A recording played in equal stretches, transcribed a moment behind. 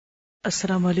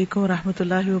السلام علیکم ورحمۃ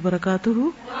اللہ وبرکاتہ۔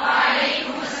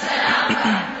 وعلیکم السلام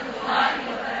ورحمۃ اللہ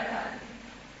وبرکاتہ۔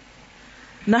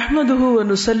 نحمده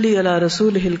ونصلی علی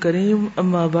رسولہ الکریم،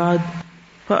 اما بعد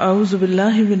فاعوذ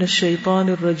باللہ من الشیطان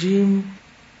الرجیم،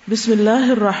 بسم اللہ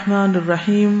الرحمن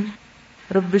الرحیم،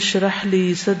 رب اشرح لی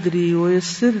صدری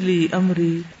ویسر لی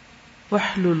امری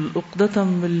واحلل عقدۃ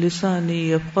من لسانی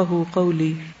یفقہوا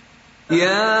قولی۔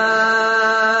 یا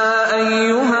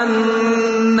ایھا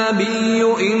النبی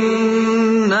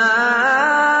انا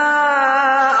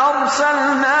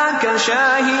ارسلناک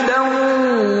شاہدا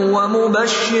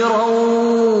ومبشرا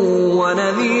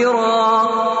ونذیرا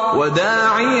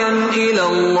وداعیا الی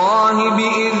اللہ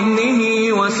بإذنہ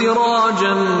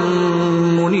وسراجا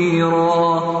منیرا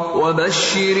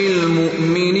وبشر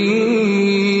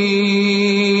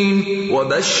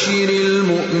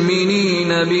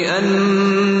المؤمنین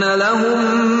بأن لهم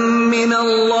من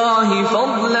اللہ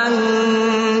فضلا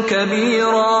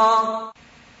کبیرا۔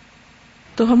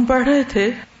 تو ہم پڑھ رہے تھے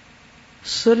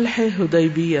صلح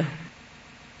حدیبیہ،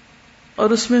 اور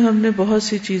اس میں ہم نے بہت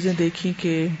سی چیزیں دیکھی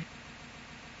کہ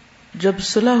جب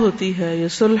صلح ہوتی ہے یا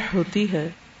صلح ہوتی ہے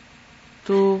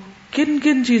تو کن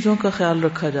کن چیزوں کا خیال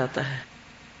رکھا جاتا ہے،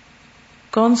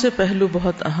 کون سے پہلو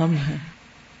بہت اہم ہیں،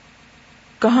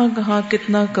 کہاں کہاں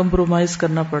کتنا کمپرومائز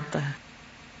کرنا پڑتا ہے،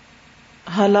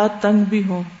 حالات تنگ بھی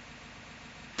ہوں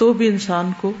تو بھی انسان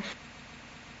کو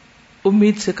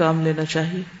امید سے کام لینا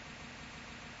چاہیے،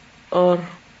 اور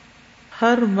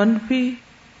ہر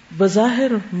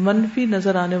بظاہر منفی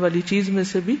نظر آنے والی چیز میں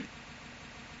سے بھی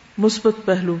مثبت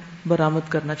پہلو برآمد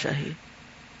کرنا چاہیے۔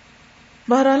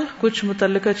 بہرحال کچھ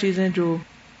متعلقہ چیزیں جو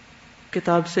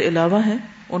کتاب سے علاوہ ہیں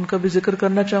ان کا بھی ذکر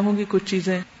کرنا چاہوں گی، کچھ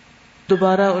چیزیں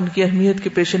دوبارہ ان کی اہمیت کے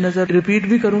پیش نظر ریپیٹ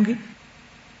بھی کروں گی۔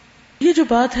 یہ جو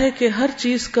بات ہے کہ ہر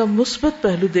چیز کا مثبت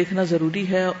پہلو دیکھنا ضروری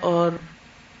ہے، اور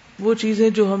وہ چیزیں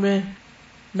جو ہمیں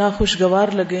ناخوشگوار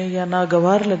لگیں یا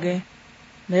ناگوار لگیں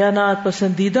یا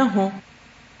ناپسندیدہ ہوں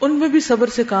ان میں بھی صبر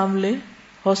سے کام لیں،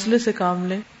 حوصلے سے کام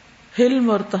لیں، حلم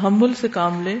اور تحمل سے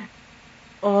کام لیں،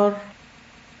 اور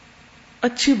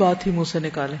اچھی بات ہی منہ سے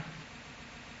نکالیں۔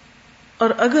 اور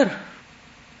اگر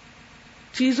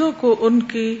چیزوں کو ان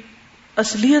کی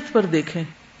اصلیت پر دیکھیں،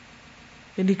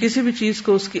 یعنی کسی بھی چیز کو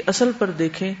اس کی اصل پر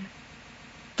دیکھیں،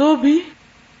 تو بھی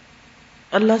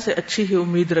اللہ سے اچھی ہی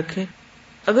امید رکھیں،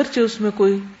 اگرچہ اس میں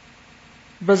کوئی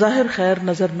بظاہر خیر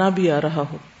نظر نہ بھی آ رہا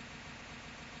ہو۔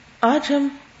 آج ہم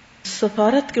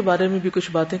سفارت کے بارے میں بھی کچھ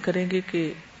باتیں کریں گے کہ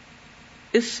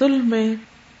اس صلح میں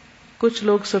کچھ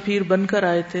لوگ سفیر بن کر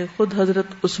آئے تھے، خود حضرت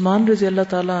عثمان رضی اللہ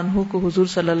تعالی عنہ کو حضور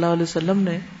صلی اللہ علیہ وسلم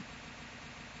نے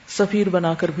سفیر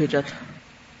بنا کر بھیجا تھا۔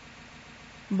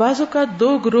 بعض اوقات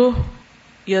دو گروہ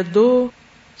یا دو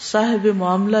صاحب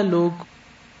معاملہ لوگ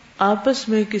آپس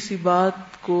میں کسی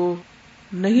بات کو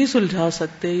نہیں سلجھا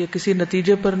سکتے یا کسی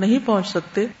نتیجے پر نہیں پہنچ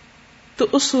سکتے، تو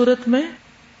اس صورت میں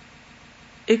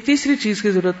ایک تیسری چیز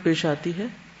کی ضرورت پیش آتی ہے،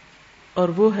 اور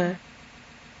وہ ہے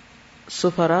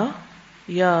سفراء،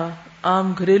 یا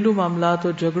عام گھریلو معاملات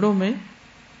اور جھگڑوں میں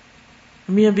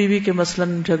میاں بیوی کے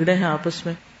مثلاً جھگڑے ہیں آپس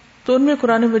میں، تو ان میں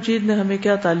قرآن مجید نے ہمیں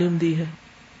کیا تعلیم دی ہے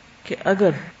کہ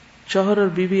اگر شوہر اور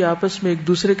بیوی آپس میں ایک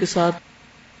دوسرے کے ساتھ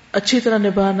اچھی طرح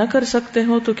نباہ نہ کر سکتے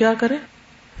ہوں تو کیا کریں؟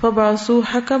 فَبَعَثُوا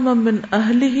حَكَمًا مِّنْ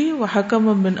أَهْلِهِ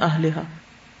وَحَكَمًا مِّنْ أَهْلِهَا،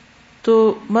 تو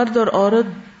مرد اور عورت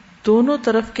دونوں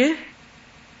طرف کے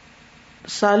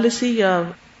ثالثی یا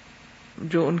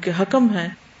جو ان کے حکم ہیں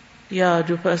یا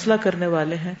جو فیصلہ کرنے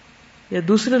والے ہیں یا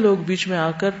دوسرے لوگ بیچ میں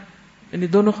آ کر، یعنی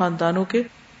دونوں خاندانوں کے،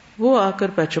 وہ آ کر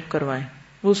پیچ اپ کروائیں،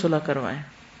 وہ صلح کروائیں۔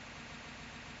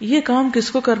 یہ کام کس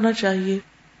کو کرنا چاہیے،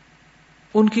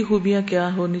 ان کی خوبیاں کیا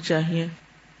ہونی چاہیے،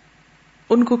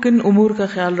 ان کو کن امور کا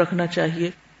خیال رکھنا چاہیے،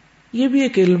 یہ بھی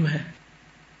ایک علم ہے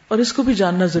اور اس کو بھی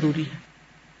جاننا ضروری ہے۔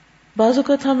 بعض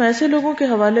اوقات ہم ایسے لوگوں کے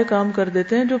حوالے کام کر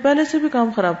دیتے ہیں جو پہلے سے بھی کام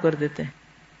خراب کر دیتے ہیں،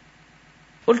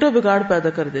 الٹا بگاڑ پیدا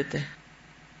کر دیتے ہیں۔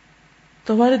 تو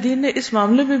ہمارے دین نے اس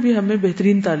معاملے میں بھی ہمیں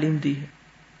بہترین تعلیم دی ہے۔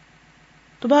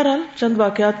 تو بہرحال چند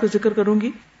واقعات کا ذکر کروں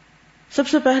گی۔ سب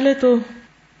سے پہلے تو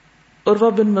عروہ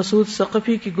بن مسعود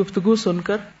ثقفی کی گفتگو سن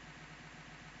کر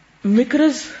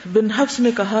مکرز بن حفص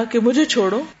نے کہا کہ مجھے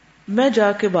چھوڑو، میں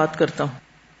جا کے بات کرتا ہوں۔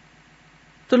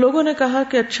 تو لوگوں نے کہا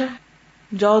کہ اچھا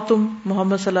جاؤ تم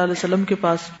محمد صلی اللہ علیہ وسلم کے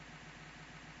پاس۔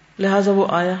 لہٰذا وہ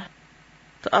آیا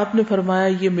تو آپ نے فرمایا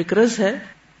یہ مکرز ہے،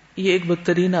 یہ ایک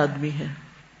بدترین آدمی ہے،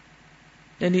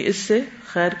 یعنی اس سے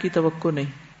خیر کی توقع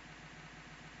نہیں۔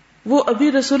 وہ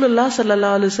ابھی رسول اللہ صلی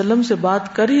اللہ علیہ وسلم سے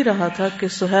بات کر ہی رہا تھا کہ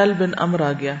سہیل بن عمرو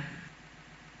آ گیا۔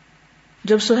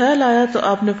 جب سہیل آیا تو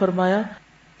آپ نے فرمایا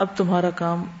اب تمہارا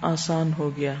کام آسان ہو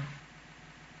گیا۔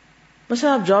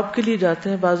 مثلا آپ جاب کے لیے جاتے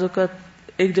ہیں، بعض اوقات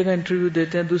ایک جگہ انٹرویو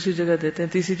دیتے ہیں، دوسری جگہ دیتے ہیں،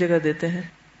 تیسری جگہ دیتے ہیں،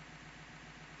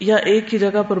 یا ایک ہی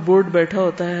جگہ پر بورڈ بیٹھا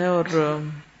ہوتا ہے اور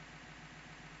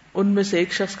ان میں سے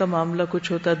ایک شخص کا معاملہ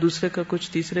کچھ ہوتا ہے، دوسرے کا کچھ،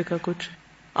 تیسرے کا کچھ.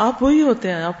 آپ وہی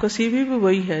ہوتے ہیں، آپ کا سی وی بھی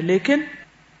وہی ہے، لیکن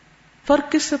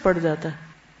فرق کس سے پڑ جاتا ہے؟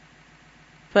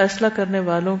 فیصلہ کرنے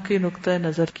والوں کی نقطہ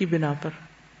نظر کی بنا پر،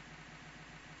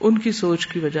 ان کی سوچ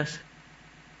کی وجہ سے.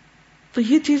 تو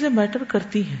یہ چیزیں میٹر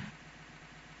کرتی ہیں.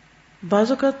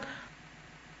 بعض اوقات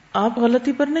آپ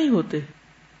غلطی پر نہیں ہوتے،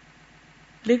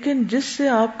 لیکن جس سے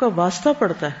آپ کا واسطہ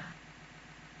پڑتا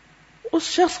ہے اس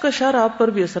شخص کا شر آپ پر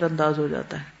بھی اثر انداز ہو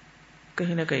جاتا ہے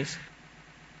کہیں نہ کہیں سے.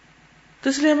 تو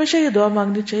اس لیے ہمیشہ یہ دعا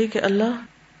مانگنی چاہیے کہ اللہ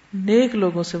نیک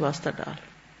لوگوں سے واسطہ ڈال،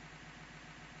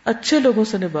 اچھے لوگوں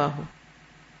سے نباہ ہو.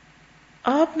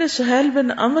 آپ نے سہیل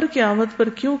بن عمر کی آمد پر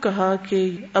کیوں کہا کہ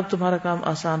اب تمہارا کام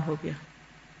آسان ہو گیا؟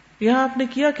 یہاں آپ نے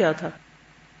کیا کیا تھا؟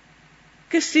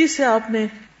 کس چیز سے آپ نے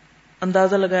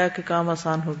اندازہ لگایا کہ کام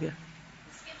آسان ہو گیا؟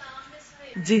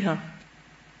 جی ہاں،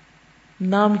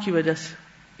 نام کی وجہ سے.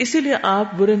 اسی لیے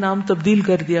آپ برے نام تبدیل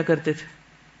کر دیا کرتے تھے.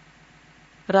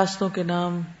 راستوں کے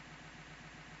نام،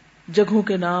 جگہوں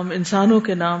کے نام، انسانوں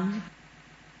کے نام.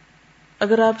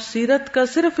 اگر آپ سیرت کا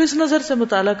صرف اس نظر سے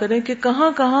مطالعہ کریں کہ کہاں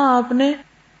کہاں آپ نے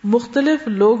مختلف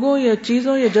لوگوں یا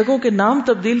چیزوں یا جگہوں کے نام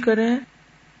تبدیل کرے ہیں،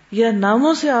 یا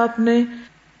ناموں سے آپ نے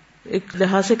ایک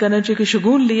لحاظ سے کہنا چاہیے کہ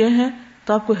شگون لیے ہیں،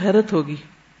 تو آپ کو حیرت ہوگی.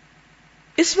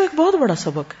 اس میں ایک بہت بڑا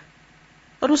سبق ہے،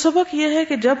 اور وہ سبق یہ ہے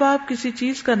کہ جب آپ کسی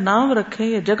چیز کا نام رکھیں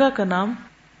یا جگہ کا نام،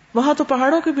 وہاں تو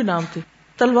پہاڑوں کے بھی نام تھے،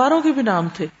 تلواروں کے بھی نام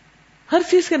تھے، ہر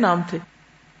چیز کے نام تھے.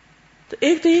 تو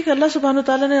ایک تو یہ کہ اللہ سبحانہ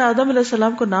وتعالیٰ نے آدم علیہ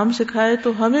السلام کو نام سکھائے،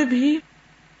 تو ہمیں بھی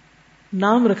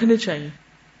نام رکھنے چاہیے.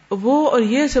 وہ اور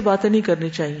یہ سے باتیں نہیں کرنی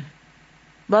چاہیے.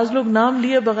 بعض لوگ نام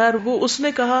لیے بغیر وہ اس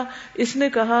نے کہا، اس نے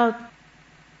کہا،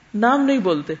 نام نہیں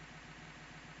بولتے.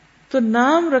 تو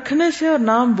نام رکھنے سے اور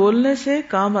نام بولنے سے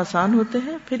کام آسان ہوتے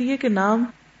ہیں. پھر یہ کہ نام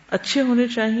اچھے ہونے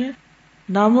چاہیے،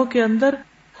 ناموں کے اندر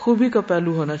خوبی کا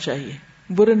پہلو ہونا چاہیے،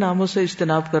 برے ناموں سے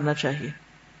اجتناب کرنا چاہیے.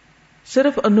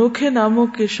 صرف انوکھے ناموں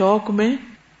کے شوق میں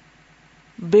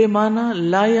بے معنی،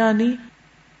 لا یعنی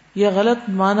یا غلط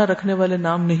معنی رکھنے والے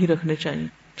نام نہیں رکھنے چاہیے،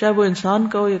 چاہے وہ انسان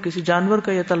کا ہو یا کسی جانور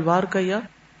کا یا تلوار کا یا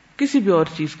کسی بھی اور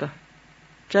چیز کا،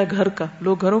 چاہے گھر کا.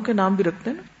 لوگ گھروں کے نام بھی رکھتے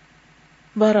ہیں نا.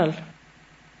 بہرحال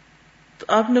تو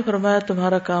آپ نے فرمایا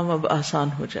تمہارا کام اب آسان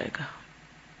ہو جائے گا.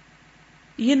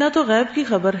 یہ نہ تو غیب کی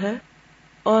خبر ہے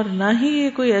اور نہ ہی یہ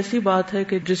کوئی ایسی بات ہے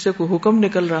کہ جس سے کوئی حکم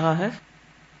نکل رہا ہے،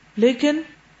 لیکن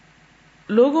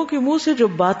لوگوں کے منہ سے جو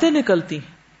باتیں نکلتی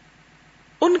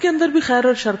ان کے اندر بھی خیر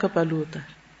اور شر کا پہلو ہوتا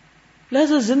ہے.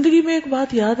 لہذا زندگی میں ایک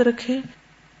بات یاد رکھیں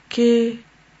کہ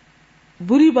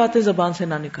بری باتیں زبان سے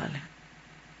نہ نکالیں،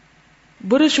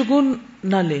 برے شگون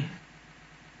نہ لیں،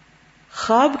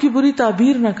 خواب کی بری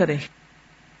تعبیر نہ کریں.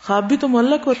 خواب بھی تو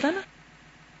معلق ہوتا ہے نا،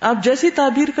 آپ جیسی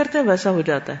تعبیر کرتے ہیں ویسا ہو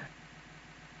جاتا ہے،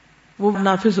 وہ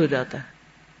نافذ ہو جاتا ہے.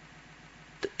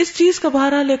 تو اس چیز کا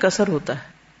بہرحال ایک اثر ہوتا ہے.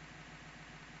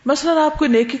 مثلا آپ کوئی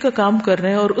نیکی کا کام کر رہے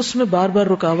ہیں اور اس میں بار بار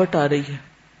رکاوٹ آ رہی ہے،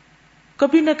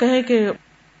 کبھی نہ کہیں کہ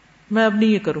میں اب نہیں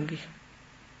یہ کروں گی،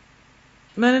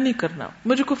 میں نے نہیں کرنا،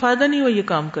 مجھے کوئی فائدہ نہیں ہوا یہ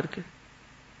کام کر کے،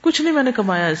 کچھ نہیں میں نے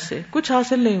کمایا اس سے، کچھ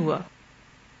حاصل نہیں ہوا.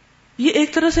 یہ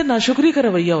ایک طرح سے ناشکری کا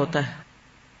رویہ ہوتا ہے.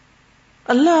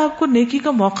 اللہ آپ کو نیکی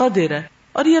کا موقع دے رہا ہے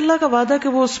اور یہ اللہ کا وعدہ کہ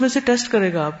وہ اس میں سے ٹیسٹ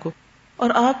کرے گا آپ کو، اور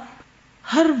آپ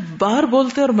ہر بار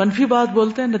بولتے اور منفی بات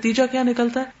بولتے ہیں. نتیجہ کیا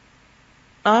نکلتا ہے؟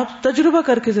 آپ تجربہ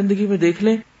کر کے زندگی میں دیکھ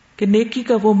لیں کہ نیکی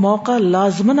کا وہ موقع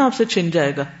لازماً آپ سے چھن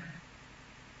جائے گا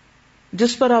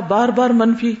جس پر آپ بار بار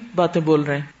منفی باتیں بول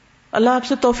رہے ہیں. اللہ آپ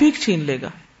سے توفیق چھین لے گا،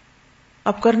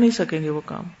 آپ کر نہیں سکیں گے وہ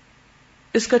کام.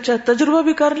 اس کا چاہے تجربہ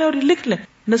بھی کر لیں اور لکھ لیں،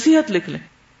 نصیحت لکھ لیں.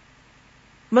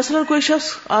 مثلا کوئی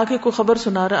شخص آ کے کوئی خبر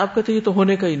سنا رہا ہے، آپ کہتے یہ تو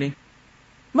ہونے کا ہی نہیں،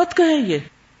 مت کہیں یہ،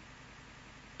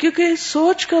 کیونکہ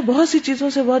سوچ کا بہت سی چیزوں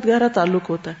سے بہت گہرا تعلق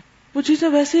ہوتا ہے. وہ چیزیں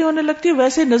ویسے ہی ہونے لگتی ہیں،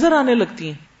 ویسے نظر آنے لگتی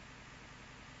ہیں،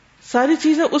 ساری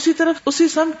چیزیں اسی طرف، اسی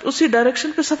سمت، اسی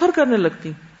ڈائریکشن پہ سفر کرنے لگتی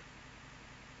ہیں.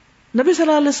 نبی صلی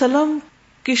اللہ علیہ وسلم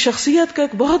کی شخصیت کا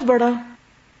ایک بہت بڑا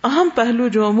اہم پہلو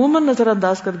جو عموماً نظر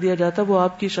انداز کر دیا جاتا ہے وہ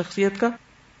آپ کی شخصیت کا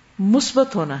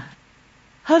مثبت ہونا ہے.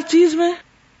 ہر چیز میں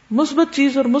مثبت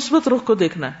چیز اور مثبت رخ کو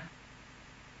دیکھنا ہے،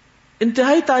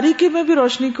 انتہائی تاریکی میں بھی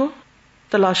روشنی کو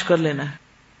تلاش کر لینا ہے.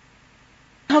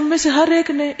 ہم میں سے ہر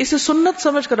ایک نے اسے سنت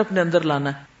سمجھ کر اپنے اندر لانا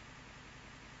ہے.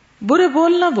 برے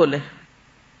بول نہ بولے،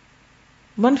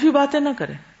 منفی باتیں نہ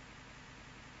کریں،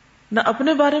 نہ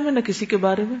اپنے بارے میں نہ کسی کے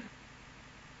بارے میں،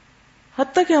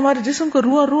 حتیٰ کہ ہمارے جسم کو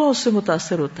روح اس سے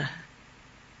متاثر ہوتا ہے.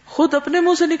 خود اپنے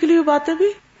منہ سے نکلی ہوئی باتیں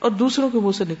بھی اور دوسروں کے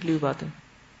منہ سے نکلی ہوئی باتیں.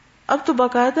 اب تو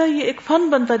باقاعدہ یہ ایک فن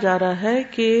بنتا جا رہا ہے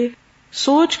کہ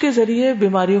سوچ کے ذریعے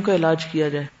بیماریوں کا علاج کیا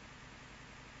جائے.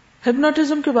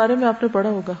 ہپنوٹزم کے بارے میں آپ نے پڑھا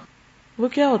ہوگا. وہ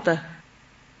کیا ہوتا ہے؟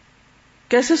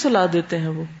 کیسے سلا دیتے ہیں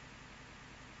وہ،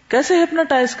 کیسے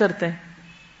ہپنوٹائز کرتے ہیں.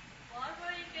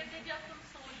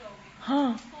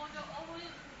 ہاں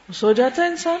سو جاتا ہے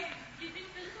انسان،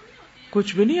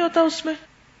 کچھ بھی نہیں ہوتا اس میں،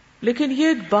 لیکن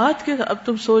یہ بات کہ اب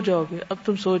تم سو جاؤ گے، اب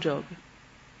تم سو جاؤ گے،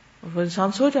 وہ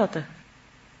انسان سو جاتا ہے.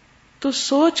 تو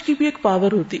سوچ کی بھی ایک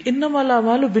پاور ہوتی. انما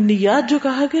الاعمال بالنیات جو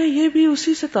کہا گیا یہ بھی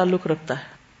اسی سے تعلق رکھتا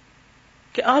ہے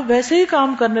کہ آپ ویسے ہی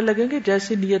کام کرنے لگیں گے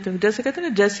جیسی نیت، جیسے کہتے ہیں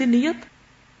نا جیسی نیت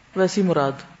ویسی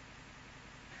مراد.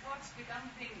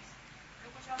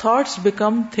 Thoughts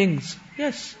become things.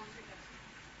 Yes.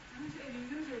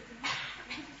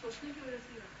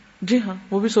 جی ہاں،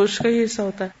 وہ بھی سوچ کا ہی حصہ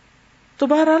ہوتا ہے. تو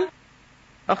بہرحال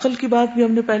عقل کی بات بھی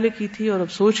ہم نے پہلے کی تھی، اور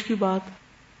اب سوچ کی بات.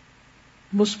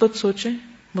 مثبت سوچیں،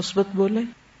 مثبت بولیں،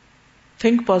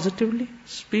 think positively,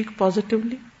 speak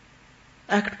positively,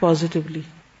 act positively,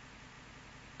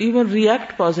 even ری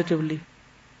ایکٹ پازیٹیولی.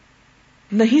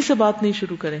 نہیں سے بات نہیں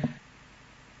شروع کریں.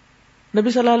 نبی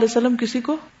صلی اللہ علیہ وسلم کسی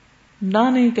کو نہ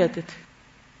نہیں کہتے تھے،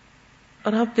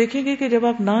 اور آپ دیکھیں گے کہ جب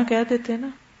آپ نہ کہہ دیتے ہیں نا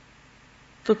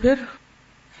تو پھر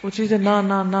وہ چیزیں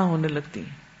نہ ہونے لگتی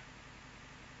ہیں.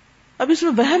 اب اس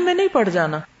میں وہم میں نہیں پڑ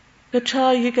جانا کہ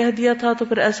اچھا یہ کہہ دیا تھا تو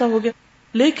پھر ایسا ہو گیا،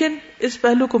 لیکن اس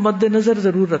پہلو کو مد نظر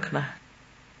ضرور رکھنا ہے.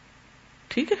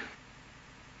 ٹھیک ہے،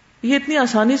 یہ اتنی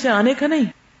آسانی سے آنے کا نہیں،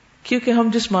 کیونکہ ہم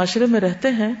جس معاشرے میں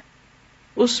رہتے ہیں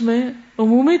اس میں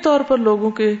عمومی طور پر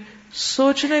لوگوں کے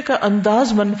سوچنے کا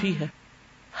انداز منفی ہے.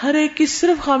 ہر ایک کی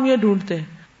صرف خامیاں ڈھونڈتے ہیں،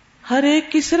 ہر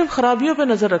ایک کی صرف خرابیوں پہ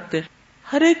نظر رکھتے ہیں،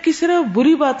 ہر ایک کی صرف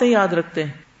بری باتیں یاد رکھتے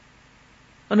ہیں.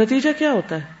 اور نتیجہ کیا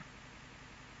ہوتا ہے؟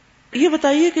 یہ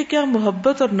بتائیے کہ کیا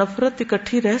محبت اور نفرت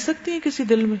اکٹھی رہ سکتی ہیں کسی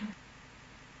دل میں؟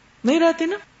 نہیں رہتی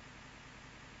نا.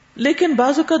 لیکن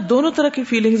بعض اوقات دونوں طرح کی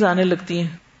فیلنگز آنے لگتی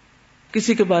ہیں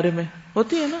کسی کے بارے میں،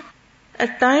 ہوتی ہے نا.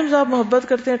 ایٹ ٹائمز آپ محبت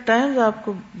کرتے ہیں، ایٹ ٹائمز آپ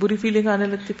کو بری فیلنگ آنے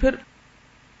لگتی. پھر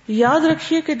یاد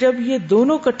رکھیے کہ جب یہ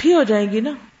دونوں اکٹھی ہو جائیں گی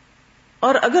نا،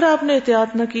 اور اگر آپ نے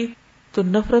احتیاط نہ کی تو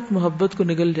نفرت محبت کو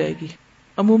نگل جائے گی.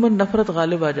 عموماً نفرت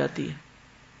غالب آ جاتی ہے،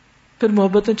 پھر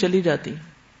محبتیں چلی جاتی.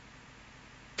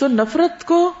 تو نفرت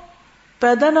کو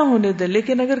پیدا نہ ہونے دیں،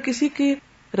 لیکن اگر کسی کے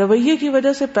رویے کی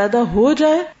وجہ سے پیدا ہو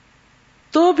جائے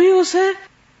تو بھی اسے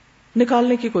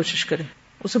نکالنے کی کوشش کریں،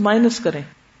 اسے مائنس کریں.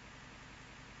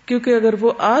 کیونکہ اگر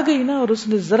وہ آ گئی نا اور اس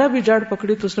نے ذرا بھی جڑ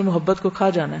پکڑی تو اس نے محبت کو کھا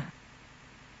جانا ہے.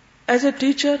 As a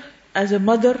teacher, as a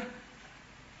mother,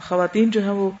 خواتین جو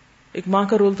ہیں وہ ایک ماں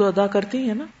کا رول تو ادا کرتی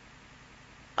ہیں نا.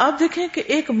 آپ دیکھیں کہ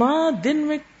ایک ماں دن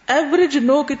میں ایوریج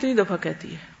نو کتنی دفعہ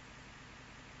کہتی ہے.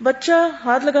 بچہ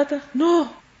ہاتھ لگاتا ہے نو،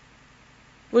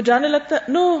 وہ جانے لگتا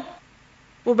ہے نو،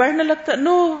 وہ بیٹھنے لگتا ہے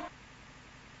نو،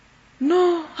 نو،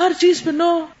 ہر چیز پہ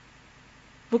نو.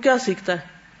 وہ کیا سیکھتا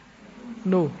ہے؟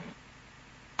 نو.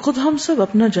 خود ہم سب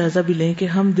اپنا جائزہ بھی لیں کہ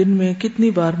ہم دن میں کتنی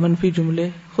بار منفی جملے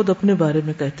خود اپنے بارے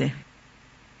میں کہتے ہیں.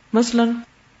 مثلا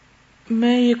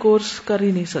میں یہ کورس کر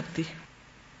ہی نہیں سکتی،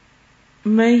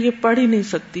 میں یہ پڑھ ہی نہیں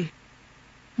سکتی،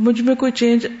 مجھ میں کوئی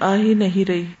چینج آ ہی نہیں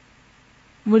رہی،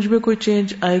 مجھ میں کوئی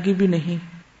چینج آئے گی بھی نہیں،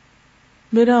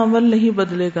 میرا عمل نہیں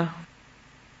بدلے گا،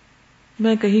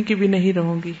 میں کہیں کی بھی نہیں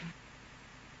رہوں گی،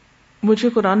 مجھے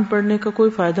قرآن پڑھنے کا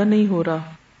کوئی فائدہ نہیں ہو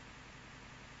رہا،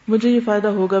 مجھے یہ فائدہ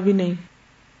ہوگا بھی نہیں.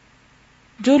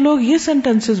 جو لوگ یہ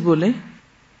سینٹنسز بولیں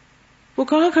وہ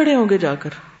کہاں کھڑے ہوں گے جا کر؟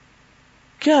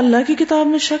 کیا اللہ کی کتاب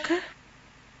میں شک ہے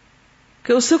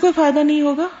کہ اس سے کوئی فائدہ نہیں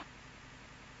ہوگا؟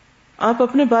 آپ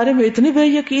اپنے بارے میں اتنے بے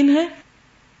یقین ہیں،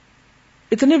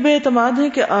 اتنے بے اعتماد ہیں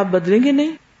کہ آپ بدلیں گے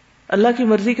نہیں، اللہ کی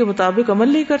مرضی کے مطابق عمل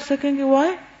نہیں کر سکیں گے. وہ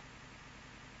آئے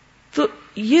تو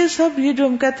یہ سب، یہ جو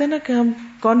ہم کہتے ہیں نا کہ ہم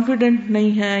کانفیڈنٹ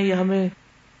نہیں ہیں یا ہمیں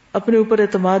اپنے اوپر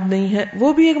اعتماد نہیں ہے،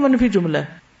 وہ بھی ایک منفی جملہ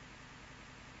ہے.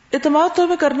 اعتماد تو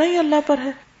ہمیں کرنا ہی اللہ پر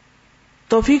ہے،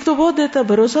 توفیق تو وہ دیتا ہے،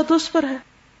 بھروسہ تو اس پر ہے.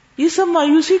 یہ سب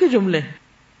مایوسی کے جملے ہیں،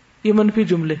 یہ منفی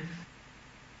جملے،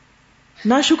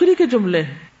 ناشکری کے جملے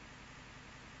ہیں.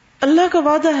 اللہ کا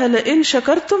وعدہ ہے لئن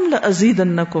شکرتم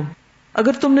لازیدنکم،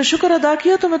 اگر تم نے شکر ادا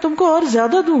کیا تو میں تم کو اور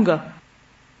زیادہ دوں گا.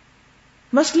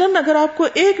 مثلا اگر آپ کو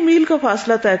 1 میل کا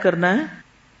فاصلہ طے کرنا ہے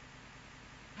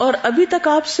اور ابھی تک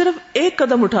آپ صرف 1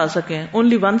 قدم اٹھا سکیں،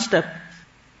 اونلی 1 اسٹیپ،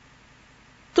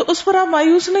 تو اس پر آپ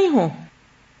مایوس نہیں ہوں،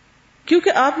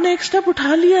 کیونکہ آپ نے 1 اسٹیپ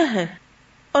اٹھا لیا ہے.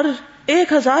 اور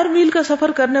 1000 میل کا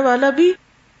سفر کرنے والا بھی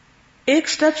 1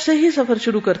 اسٹیپ سے ہی سفر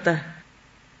شروع کرتا ہے.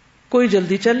 کوئی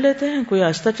جلدی چل لیتے ہیں، کوئی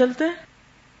آہستہ چلتے ہیں،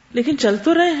 لیکن چل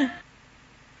تو رہے ہیں.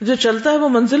 جو چلتا ہے وہ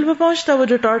منزل پہ پہنچتا ہے. وہ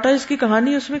جو ٹارٹائز کی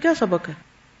کہانی ہے اس میں کیا سبق ہے؟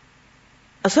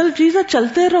 اصل چیز ہے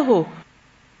چلتے رہو،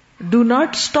 do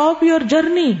not stop your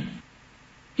journey.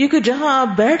 کیونکہ جہاں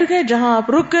آپ بیٹھ گئے، جہاں آپ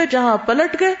رک گئے، جہاں آپ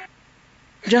پلٹ گئے،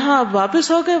 جہاں آپ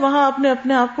واپس ہو گئے، وہاں آپ نے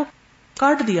اپنے آپ کو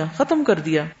کاٹ دیا، ختم کر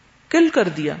دیا، کل کر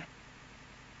دیا.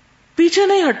 پیچھے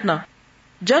نہیں ہٹنا.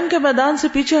 جنگ کے میدان سے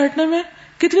پیچھے ہٹنے میں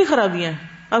کتنی خرابیاں ہیں,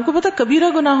 آپ کو پتا کبیرہ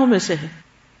گناہوں میں سے ہے.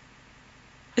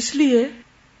 اس لیے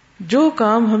جو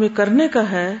کام ہمیں کرنے کا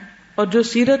ہے اور جو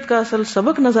سیرت کا اصل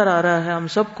سبق نظر آ رہا ہے ہم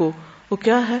سب کو, وہ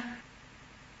کیا ہے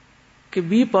کہ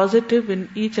be positive in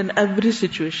H and every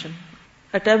situation,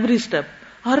 at every step,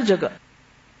 ہر جگہ,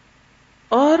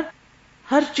 اور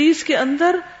ہر چیز کے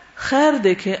اندر خیر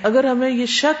دیکھیں. اگر ہمیں یہ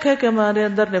شک ہے کہ ہمارے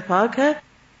اندر نفاق ہے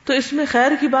تو اس میں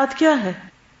خیر کی بات کیا ہے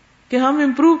کہ ہم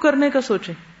امپروو کرنے کا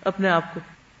سوچیں اپنے آپ کو.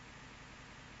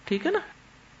 ٹھیک ہے نا,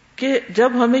 کہ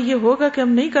جب ہمیں یہ ہوگا کہ ہم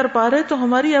نہیں کر پا رہے تو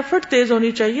ہماری ایفرٹ تیز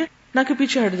ہونی چاہیے, نہ کہ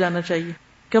پیچھے ہٹ جانا چاہیے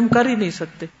کہ ہم کر ہی نہیں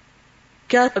سکتے.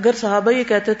 کیا اگر صحابہ یہ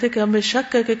کہتے تھے کہ ہمیں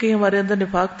شک ہے کہ کہیں ہمارے اندر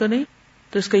نفاق تو نہیں,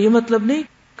 تو اس کا یہ مطلب نہیں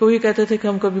کہ وہ یہ کہتے تھے کہ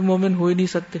ہم کبھی مومن ہو ہی نہیں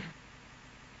سکتے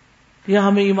یا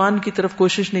ہمیں ایمان کی طرف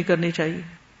کوشش نہیں کرنی چاہیے.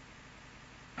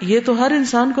 یہ تو ہر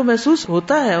انسان کو محسوس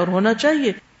ہوتا ہے اور ہونا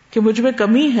چاہیے کہ مجھ میں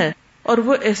کمی ہے, اور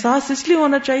وہ احساس اس لیے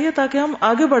ہونا چاہیے تاکہ ہم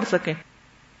آگے بڑھ سکیں.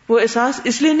 وہ احساس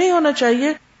اس لیے نہیں ہونا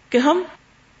چاہیے کہ ہم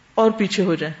اور پیچھے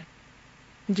ہو جائیں.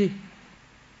 جی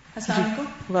السلام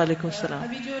علیکم. وعلیکم السلام.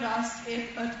 ابھی جو لاسٹ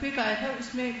ایک ارتھکویک آیا تھا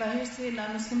اس میں باہر سے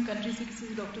نان مسلم کنٹری سے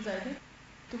کسی ڈاکٹرز آئے تھے,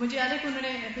 تو مجھے یاد ہے کہ انہوں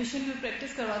نے پیشنٹ کو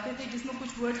پریکٹس کرواتے تھے جس میں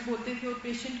کچھ ورڈز بولتے تھے اور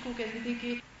پیشنٹ کو کہتے تھے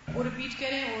کہ وہ ریپیٹ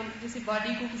کریں, اور جیسے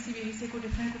باڈی کو کسی بھی حصے کو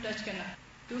ڈفرینٹ کو ٹچ کرنا.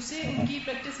 تو اس سے ان کی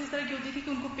پریکٹس اس طرح کی ہوتی تھی کہ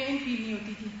ان کو پین فیل نہیں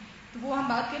ہوتی تھی. تو وہ ہم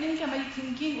بات کر رہے ہیں کہ ہماری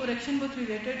تھنکنگ اور ایکشن بہت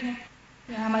ریلیٹڈ ہیں.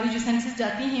 ہماری جو سینسز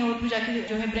جاتی ہیں اور جا کے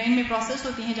جو ہے برین میں پروسیس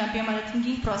ہوتی ہیں, جہاں پہ ہمارا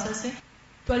تھنکنگ پروسیس ہے,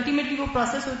 تو الٹیمیٹلی وہ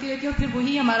پروسیس ہوتی رہتی ہے اور پھر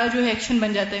وہی ہمارا جو ہے ایکشن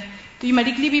بن جاتا ہے. تو یہ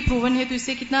میڈیکلی بھی پروون ہے, تو اس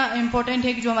سے کتنا امپورٹنٹ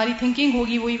ہے کہ جو ہماری تھنکنگ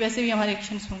ہوگی وہی ویسے بھی ہمارے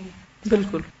ایکشنز ہوں گے.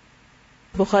 بالکل.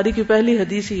 بخاری کی پہلی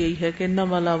حدیث یہی ہے کہ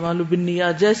انما الاعمال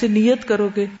بالنیات, جیسے نیت کرو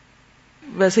گے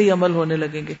ویسے ہی عمل ہونے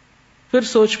لگیں گے, پھر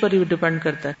سوچ پر ہی ڈیپینڈ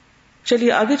کرتا ہے.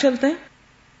 چلیے آگے چلتے ہیں.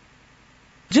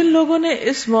 جن لوگوں نے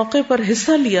اس موقع پر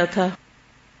حصہ لیا تھا,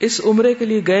 اس عمرے کے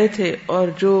لیے گئے تھے اور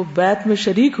جو بیعت میں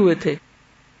شریک ہوئے تھے,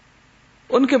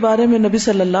 ان کے بارے میں نبی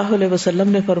صلی اللہ علیہ وسلم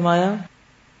نے فرمایا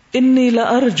انی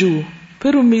لارجو,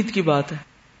 پھر امید کی بات ہے,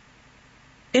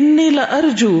 انی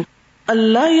لارجو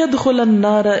اللہ يدخل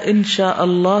النار ان شاء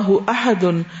اللہ احد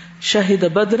شہد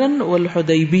بدرا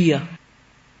والحدیبیہ.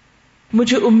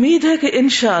 مجھے امید ہے کہ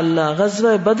انشاءاللہ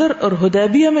غزوہ بدر اور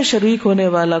حدیبیہ میں شریک ہونے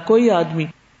والا کوئی آدمی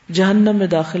جہنم میں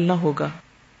داخل نہ ہوگا.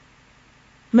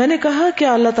 میں نے کہا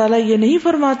کیا اللہ تعالیٰ یہ نہیں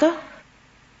فرماتا,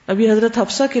 ابھی حضرت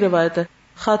حفصہ کی روایت ہے,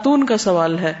 خاتون کا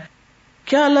سوال ہے,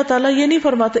 کیا اللہ تعالیٰ یہ نہیں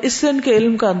فرماتا؟ اس سے ان کے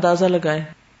علم کا اندازہ لگائیں.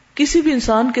 کسی بھی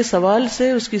انسان کے سوال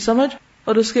سے اس کی سمجھ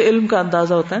اور اس کے علم کا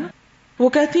اندازہ ہوتا ہے نا. وہ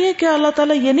کہتی ہیں کیا اللہ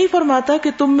تعالیٰ یہ نہیں فرماتا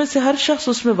کہ تم میں سے ہر شخص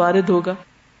اس میں وارد ہوگا؟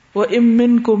 وَإِن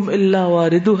مِّنكُمْ إِلَّا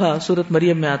وَارِدُهَا, سورۃ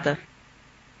مریم میں آتا ہے.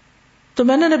 تو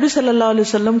میں نے نبی صلی اللہ علیہ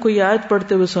وسلم کو یہ آیت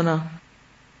پڑھتے ہوئے سنا,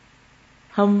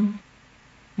 ہم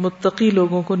متقی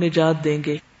لوگوں کو نجات دیں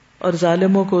گے اور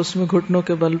ظالموں کو اس میں گھٹنوں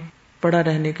کے بل پڑا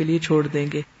رہنے کے لیے چھوڑ دیں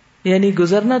گے. یعنی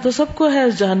گزرنا تو سب کو ہے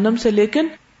اس جہنم سے, لیکن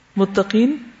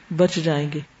متقین بچ جائیں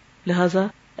گے. لہذا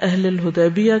اہل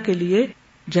الحدیبیہ کے لیے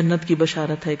جنت کی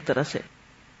بشارت ہے ایک طرح سے.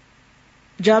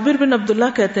 جابر بن عبداللہ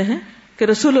کہتے ہیں کہ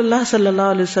رسول اللہ صلی اللہ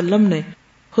علیہ وسلم نے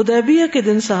حدیبیہ کے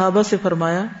دن صحابہ سے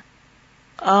فرمایا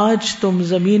آج تم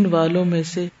زمین والوں میں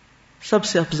سے سب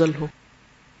سے افضل ہو.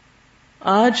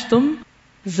 آج تم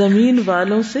زمین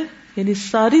والوں سے یعنی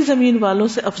ساری زمین والوں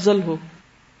سے افضل ہو.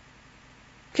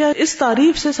 کیا اس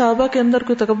تعریف سے صحابہ کے اندر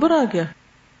کوئی تکبر آ گیا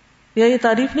یا یہ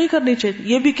تعریف نہیں کرنی چاہیے؟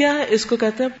 یہ بھی کیا ہے, اس کو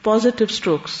کہتے ہیں پازیٹیو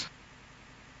سٹروکس.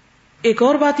 ایک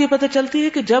اور بات یہ پتہ چلتی ہے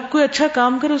کہ جب کوئی اچھا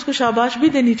کام کرے اس کو شاباش بھی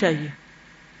دینی چاہیے.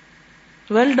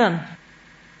 ویل ڈن,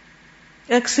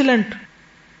 ایکسیلنٹ,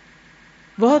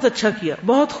 بہت اچھا کیا,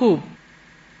 بہت خوب.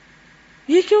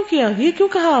 یہ کیوں کیا, یہ کیوں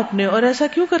کہا آپ نے, اور ایسا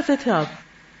کیوں کرتے تھے آپ؟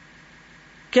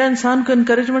 کیا انسان کو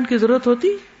انکریجمنٹ کی ضرورت ہوتی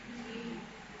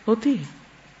ہے؟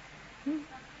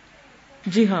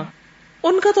 جی ہاں,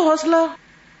 ان کا تو حوصلہ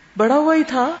بڑا ہوا ہی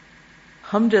تھا,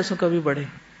 ہم جیسوں کا بھی بڑھے.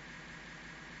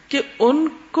 کہ ان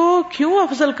کو کیوں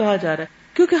افضل کہا جا رہا ہے؟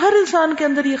 کیونکہ ہر انسان کے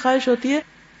اندر یہ خواہش ہوتی ہے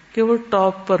کہ وہ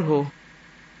ٹاپ پر ہو,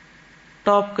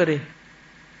 ٹاپ کرے.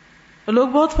 لوگ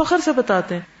بہت فخر سے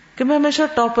بتاتے ہیں کہ میں ہمیشہ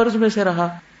ٹاپرز میں سے رہا.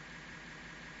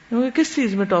 کس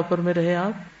چیز میں ٹاپر میں رہے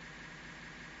آپ؟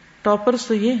 ٹاپرز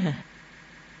تو یہ ہیں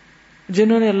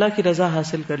جنہوں نے اللہ کی رضا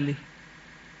حاصل کر لی.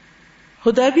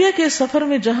 حدیبیہ کے سفر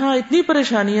میں جہاں اتنی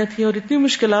پریشانیاں تھیں اور اتنی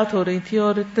مشکلات ہو رہی تھی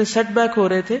اور اتنے سیٹ بیک ہو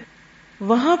رہے تھے,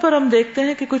 وہاں پر ہم دیکھتے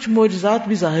ہیں کہ کچھ معجزات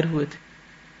بھی ظاہر ہوئے تھے.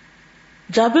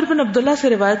 جابر بن عبداللہ سے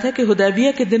روایت ہے کہ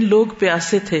حدیبیہ کے دن لوگ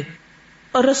پیاسے تھے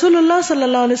اور رسول اللہ صلی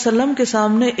اللہ علیہ وسلم کے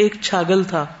سامنے ایک چھاگل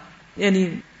تھا, یعنی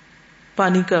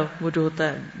پانی کا وہ جو ہوتا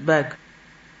ہے بیگ,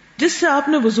 جس سے آپ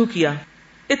نے وضو کیا.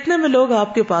 اتنے میں لوگ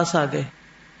آپ کے پاس آ گئے.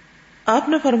 آپ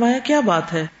نے فرمایا کیا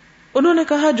بات ہے؟ انہوں نے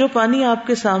کہا جو پانی آپ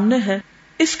کے سامنے ہے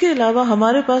اس کے علاوہ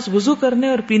ہمارے پاس وضو کرنے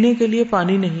اور پینے کے لیے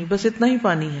پانی نہیں، بس اتنا ہی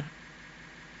پانی ہے۔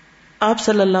 آپ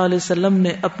صلی اللہ علیہ وسلم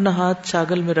نے اپنا ہاتھ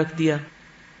چھاگل میں رکھ دیا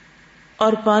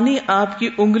اور پانی آپ کی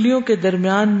انگلیوں کے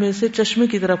درمیان میں سے چشمے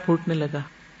کی طرح پھوٹنے لگا۔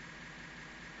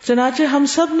 چنانچہ ہم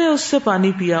سب نے اس سے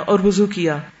پانی پیا اور وضو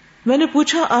کیا۔ میں نے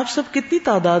پوچھا آپ سب کتنی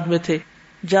تعداد میں تھے؟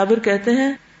 جابر کہتے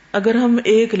ہیں اگر ہم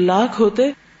 1,00,000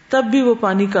 ہوتے تب بھی وہ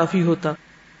پانی کافی ہوتا،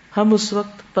 ہم اس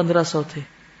وقت 1500 تھے۔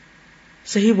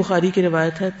 صحیح بخاری کی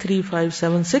روایت ہے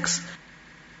 3576،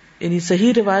 یعنی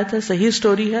صحیح روایت ہے، صحیح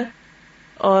سٹوری ہے،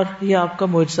 اور یہ آپ کا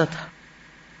معجزہ تھا۔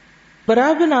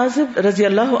 براء بن عازب رضی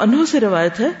اللہ عنہ سے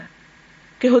روایت ہے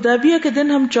کہ حدیبیہ کے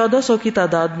دن ہم 1400 کی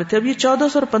تعداد میں تھے۔ اب یہ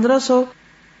 1400 اور 1500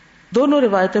 دونوں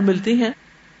روایتیں ملتی ہیں،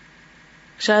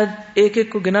 شاید ایک ایک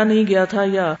کو گنا نہیں گیا تھا،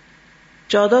 یا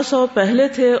 1400 پہلے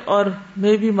تھے اور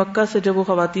میں بھی مکہ سے جب وہ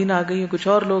خواتین آ گئی، کچھ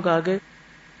اور لوگ آ گئے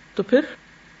تو پھر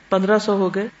 1500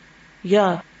 ہو گئے،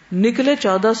 یا نکلے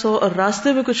 1400 اور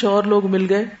راستے میں کچھ اور لوگ مل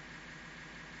گئے۔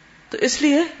 تو اس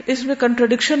لیے اس میں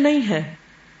کنٹرڈکشن نہیں ہے،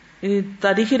 یعنی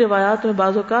تاریخی روایات میں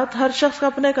بعض اوقات ہر شخص کا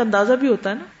اپنا ایک اندازہ بھی ہوتا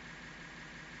ہے نا۔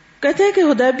 کہتے ہیں کہ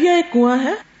حدیبیہ ایک کنواں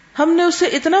ہے، ہم نے اس سے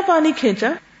اتنا پانی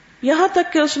کھینچا یہاں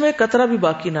تک کہ اس میں قطرہ بھی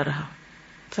باقی نہ رہا۔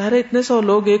 سارے اتنے 100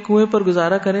 لوگ ایک کنویں پر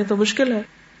گزارا کریں تو مشکل ہے،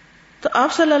 تو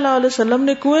آپ صلی اللہ علیہ وسلم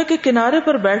نے کنویں کے کنارے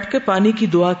پر بیٹھ کے پانی کی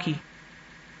دعا کی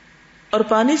اور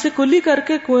پانی سے کلی کر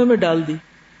کے کنویں میں ڈال دی۔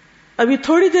 ابھی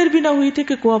تھوڑی دیر بھی نہ ہوئی تھی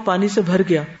کہ کنواں پانی سے بھر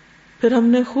گیا۔ پھر ہم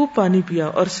نے خوب پانی پیا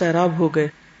اور سیراب ہو گئے،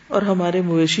 اور ہمارے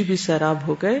مویشی بھی سیراب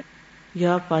ہو گئے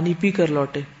یا پانی پی کر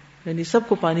لوٹے، یعنی سب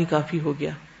کو پانی کافی ہو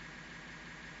گیا۔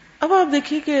 اب آپ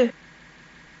دیکھیے کہ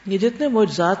یہ جتنے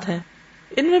معجزات ہیں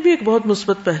ان میں بھی ایک بہت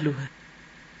مثبت پہلو ہے،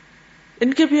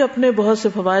 ان کے بھی اپنے بہت سے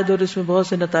فوائد اور اس میں بہت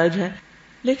سے نتائج ہیں،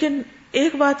 لیکن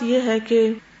ایک بات یہ ہے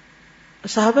کہ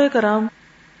صحابہ کرام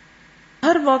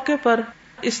ہر موقع پر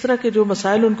اس طرح کے جو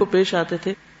مسائل ان کو پیش آتے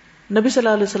تھے، نبی صلی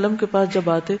اللہ علیہ وسلم کے پاس جب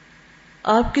آتے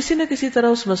آپ کسی نہ کسی طرح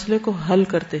اس مسئلے کو حل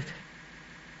کرتے تھے،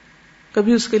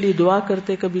 کبھی اس کے لیے دعا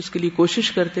کرتے، کبھی اس کے لیے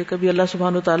کوشش کرتے، کبھی اللہ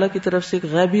سبحانہ و تعالیٰ کی طرف سے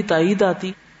ایک غیبی تائید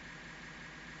آتی۔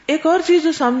 ایک اور چیز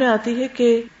جو سامنے آتی ہے کہ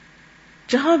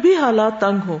جہاں بھی حالات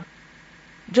تنگ ہو،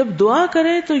 جب دعا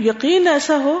کریں تو یقین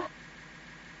ایسا ہو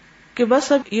کہ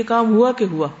بس اب یہ کام ہوا کہ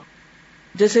ہوا۔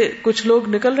 جیسے کچھ لوگ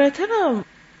نکل رہے تھے نا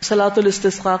صلاۃ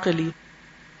الاستسقاء کے لیے،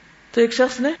 تو ایک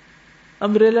شخص نے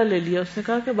امبریلا لے لیا، اس نے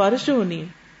کہا کہ بارش جو ہونی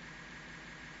ہے،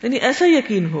 یعنی ایسا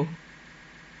یقین ہو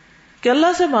کہ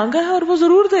اللہ سے مانگا ہے اور وہ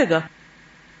ضرور دے گا۔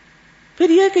 پھر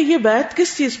یہ کہ یہ بیعت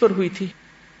کس چیز پر ہوئی تھی؟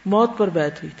 موت پر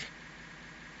بیعت ہوئی تھی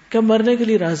کہ ہم مرنے کے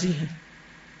لیے راضی ہیں۔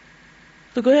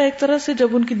 تو گویا ایک طرح سے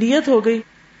جب ان کی نیت ہو گئی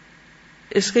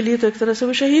اس کے لیے، تو ایک طرح سے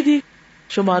وہ شہید ہی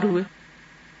شمار ہوئے،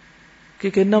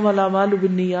 کیونکہ انما الاعمال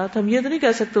بالنیات، ہم یہ تو نہیں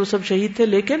کہہ سکتے وہ سب شہید تھے،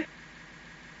 لیکن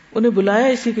انہیں بلایا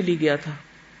اسی کے لیے گیا تھا۔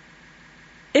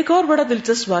 ایک اور بڑا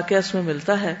دلچسپ واقعہ اس میں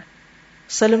ملتا ہے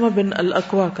سلمہ بن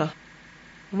الاکوع کا۔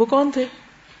 وہ کون تھے؟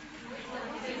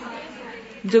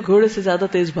 جو گھوڑے سے زیادہ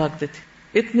تیز بھاگتے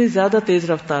تھے، اتنی زیادہ تیز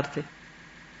رفتار تھے۔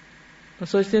 میں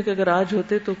سوچتی ہوں کہ اگر آج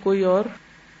ہوتے تو کوئی اور،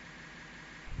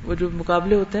 وہ جو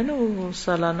مقابلے ہوتے ہیں نا وہ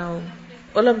سالانہ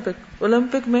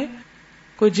اولمپک میں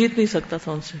کوئی جیت نہیں سکتا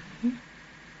تھا ان سے۔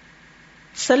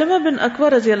 سلمہ بن اکوع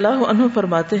رضی اللہ عنہ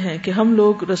فرماتے ہیں کہ ہم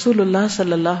لوگ رسول اللہ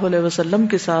صلی اللہ علیہ وسلم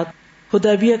کے ساتھ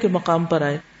حدیبیہ کے مقام پر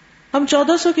آئے۔ ہم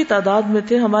 1400 کی تعداد میں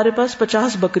تھے، ہمارے پاس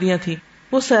 50 بکریاں تھیں،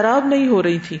 وہ سیراب نہیں ہو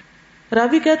رہی تھی۔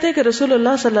 راوی کہتے ہیں کہ رسول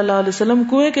اللہ صلی اللہ علیہ وسلم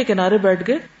کنویں کے کنارے بیٹھ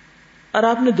گئے اور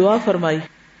آپ نے دعا فرمائی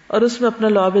اور اس میں اپنا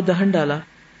لعاب دہن ڈالا۔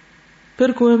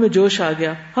 پھر کنویں میں جوش آ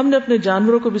گیا، ہم نے اپنے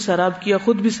جانوروں کو بھی سیراب کیا،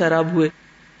 خود بھی سیراب ہوئے۔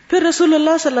 پھر رسول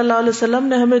اللہ صلی اللہ علیہ وسلم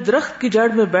نے ہمیں درخت کی جڑ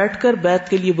میں بیٹھ کر بیعت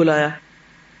کے لیے بلایا۔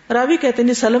 راوی کہتے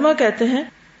ہیں، سلمہ کہتے ہیں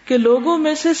کہ لوگوں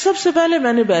میں سے سب سے پہلے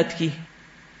میں نے بیعت کی۔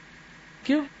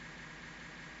 کیوں؟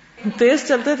 تیز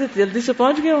چلتے تھے، جلدی سے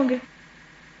پہنچ گئے ہوں گے۔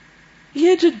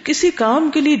 یہ جو کسی کام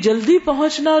کے لیے جلدی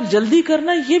پہنچنا اور جلدی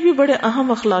کرنا، یہ بھی بڑے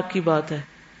اہم اخلاق کی بات ہے،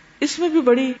 اس میں بھی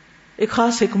بڑی ایک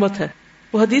خاص حکمت ہے۔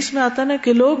 وہ حدیث میں آتا نا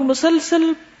کہ لوگ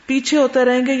مسلسل پیچھے ہوتے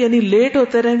رہیں گے، یعنی لیٹ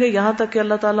ہوتے رہیں گے، یہاں تک کہ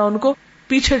اللہ تعالیٰ ان کو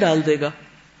پیچھے ڈال دے گا،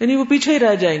 یعنی وہ پیچھے ہی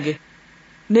رہ جائیں گے،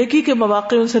 نیکی کے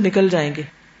مواقع ان سے نکل جائیں گے۔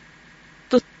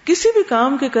 تو کسی بھی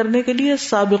کام کے کرنے کے لیے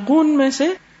سابقون میں سے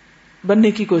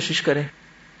بننے کی کوشش کریں،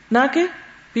 نہ کہ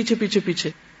پیچھے پیچھے پیچھے۔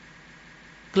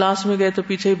 کلاس میں گئے تو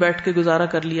پیچھے ہی بیٹھ کے گزارا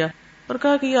کر لیا اور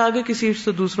کہا کہ یہ آگے کسی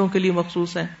سے دوسروں کے لیے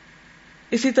مخصوص ہیں۔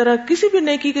 اسی طرح کسی بھی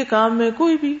نیکی کے کام میں،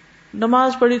 کوئی بھی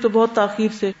نماز پڑھی تو بہت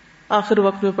تاخیر سے آخر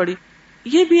وقت میں پڑھی،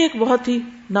 یہ بھی ایک بہت ہی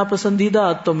ناپسندیدہ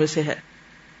عادتوں میں سے ہے۔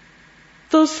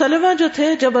 تو سلمہ جو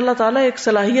تھے، جب اللہ تعالیٰ ایک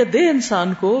صلاحیت دے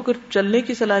انسان کو، اگر چلنے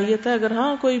کی صلاحیت ہے، اگر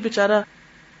ہاں کوئی بےچارہ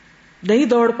نہیں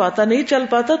دوڑ پاتا، نہیں چل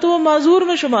پاتا، تو وہ معذور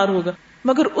میں شمار ہوگا،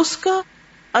 مگر اس کا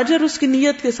اجر اس کی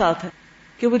نیت کے ساتھ ہے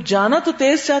کہ وہ جانا تو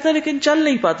تیز چاہتا ہے لیکن چل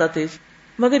نہیں پاتا تیز.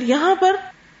 مگر یہاں پر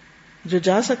جو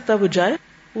جا سکتا وہ جائے.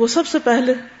 وہ سب سے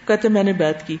پہلے کہتے میں نے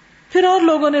بیعت کی، پھر اور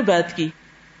لوگوں نے بیعت کی،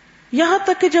 یہاں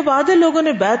تک کہ جب آدھے لوگوں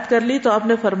نے بیعت کر لی تو آپ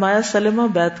نے فرمایا سلمہ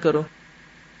بیعت کرو.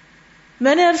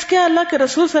 میں نے عرض کیا اللہ کے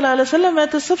رسول صلی اللہ علیہ وسلم میں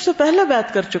تو سب سے پہلے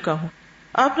بیعت کر چکا ہوں.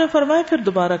 آپ نے فرمایا پھر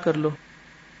دوبارہ کر لو.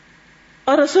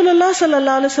 اور رسول اللہ صلی اللہ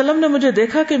علیہ وسلم نے مجھے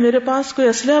دیکھا کہ میرے پاس کوئی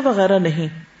اسلحہ وغیرہ نہیں،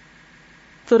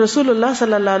 تو رسول اللہ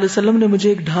صلی اللہ علیہ وسلم نے مجھے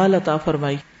ایک ڈھال عطا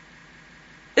فرمائی.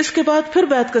 اس کے بعد پھر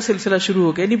بیعت کا سلسلہ شروع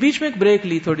ہو گیا، یعنی بیچ میں ایک بریک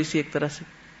لی تھوڑی سی ایک طرح سے.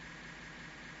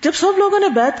 جب سب لوگوں نے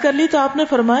بیعت کر لی تو آپ نے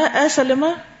فرمایا اے سلمہ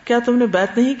کیا تم نے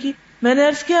بیعت نہیں کی؟ میں نے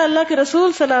عرض کیا اللہ کے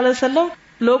رسول صلی اللہ علیہ وسلم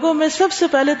لوگوں میں سب سے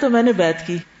پہلے تو میں نے بیعت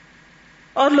کی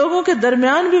اور لوگوں کے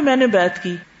درمیان بھی میں نے بیعت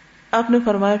کی. آپ نے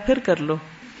فرمایا پھر کر لو.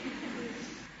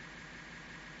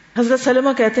 حضرت سلمہ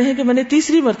کہتے ہیں کہ میں نے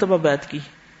تیسری مرتبہ بیعت کی.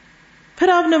 پھر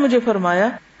آپ نے مجھے فرمایا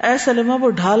اے سلمہ وہ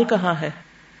ڈھال کہاں ہے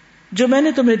جو میں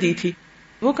نے تمہیں دی تھی،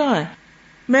 وہ کہاں ہے؟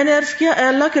 میں نے عرض کیا اے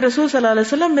اللہ کے رسول صلی اللہ علیہ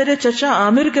وسلم میرے چچا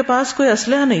عامر کے پاس کوئی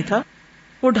اسلحہ نہیں تھا،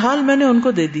 وہ ڈھال میں نے ان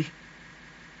کو دے دی.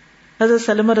 حضرت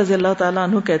سلمہ رضی اللہ تعالیٰ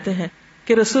عنہ کہتے ہیں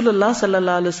کہ رسول اللہ صلی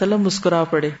اللہ علیہ وسلم مسکرا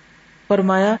پڑے،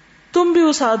 فرمایا تم بھی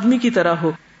اس آدمی کی طرح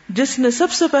ہو جس نے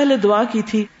سب سے پہلے دعا کی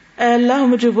تھی اے اللہ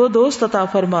مجھے وہ دوست عطا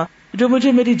فرما جو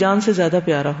مجھے میری جان سے زیادہ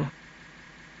پیارا ہو.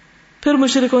 پھر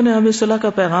مشرکوں نے ہمیں صلح کا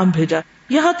پیغام بھیجا،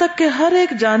 یہاں تک کہ ہر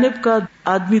ایک جانب کا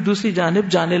آدمی دوسری جانب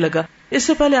جانے لگا. اس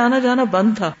سے پہلے آنا جانا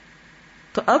بند تھا،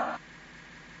 تو اب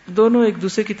دونوں ایک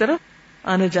دوسرے کی طرف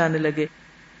آنے جانے لگے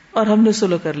اور ہم نے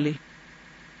صلح کر لی.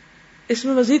 اس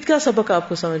میں مزید کیا سبق آپ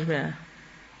کو سمجھ میں آیا؟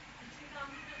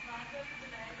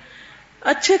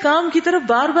 اچھے کام کی طرف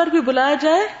بار بار بھی بلایا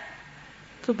جائے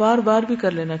تو بار بار بھی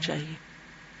کر لینا چاہیے،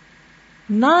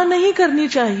 نہ نہیں کرنی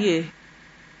چاہیے،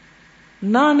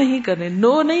 نہ نہیں کرنے،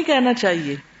 نو نہیں کہنا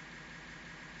چاہیے.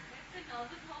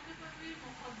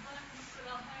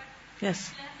 یس،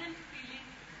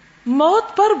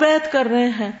 موت پر بیعت کر رہے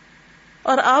ہیں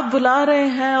اور آپ بلا رہے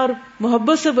ہیں اور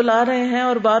محبت سے بلا رہے ہیں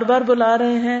اور بار بار بلا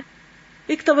رہے ہیں،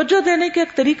 ایک توجہ دینے کا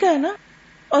ایک طریقہ ہے نا.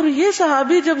 اور یہ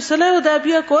صحابی جب صلح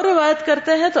حدیبیہ کو روایت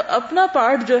کرتے ہیں تو اپنا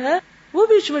پارٹ جو ہے وہ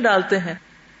بیچ میں ڈالتے ہیں.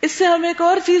 اس سے ہمیں ایک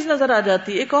اور چیز نظر آ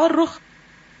جاتی ہے، ایک اور رخ،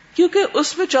 کیونکہ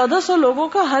اس میں 1400 لوگوں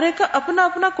کا ہر ایک کا اپنا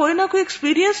اپنا کوئی نہ کوئی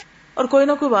ایکسپیرینس اور کوئی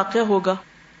نہ کوئی واقعہ ہوگا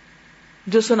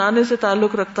جو سنانے سے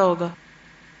تعلق رکھتا ہوگا.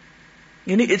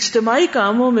 یعنی اجتماعی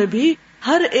کاموں میں بھی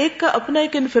ہر ایک کا اپنا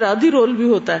ایک انفرادی رول بھی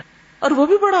ہوتا ہے اور وہ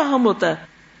بھی بڑا اہم ہوتا ہے.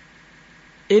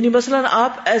 یعنی مثلا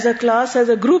آپ as a class as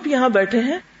a group یہاں بیٹھے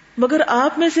ہیں، مگر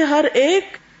آپ میں سے ہر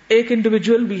ایک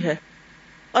انڈیویجول بھی ہے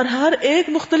اور ہر ایک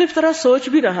مختلف طرح سوچ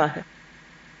بھی رہا ہے،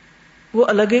 وہ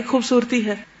الگ ایک خوبصورتی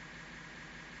ہے.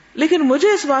 لیکن مجھے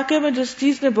اس واقعے میں جس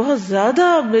چیز نے بہت زیادہ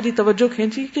میری توجہ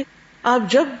کھینچی کہ آپ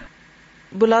جب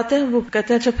بلاتے ہیں وہ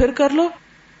کہتے ہیں اچھا پھر کر لو،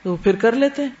 وہ پھر کر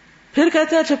لیتے ہیں، پھر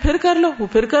کہتے ہیں اچھا پھر کر لو، وہ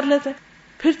پھر کر لیتے ہیں،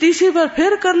 پھر تیسری بار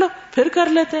پھر کر لو، پھر کر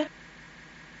لیتے ہیں.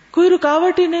 کوئی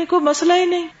رکاوٹ ہی نہیں، کوئی مسئلہ ہی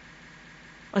نہیں.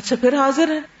 اچھا پھر حاضر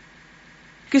ہے.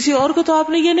 کسی اور کو تو آپ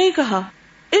نے یہ نہیں کہا،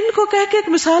 ان کو کہہ کے ایک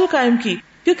مثال قائم کی،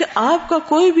 کیونکہ آپ کا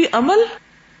کوئی بھی عمل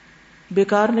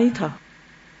بیکار نہیں تھا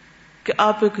کہ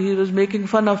آپ making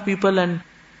fun of people and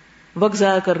وقت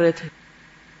ضائع کر رہے تھے.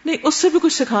 نہیں، اس سے بھی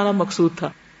کچھ سکھانا مقصود تھا.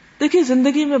 دیکھیے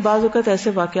زندگی میں بعض اوقات ایسے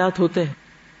واقعات ہوتے ہیں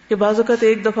کہ بعض اوقات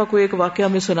ایک دفعہ کوئی ایک واقعہ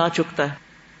میں سنا چکتا ہے،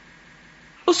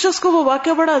 اس شخص کو وہ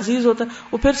واقعہ بڑا عزیز ہوتا ہے،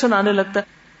 وہ پھر سنانے لگتا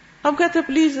ہے. ہم کہتے ہیں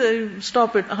پلیز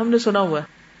اسٹاپ اٹ، ہم نے سنا ہوا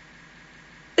ہے.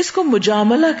 اس کو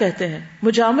مجاملہ کہتے ہیں.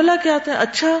 مجاملہ کیا ہوتا ہے؟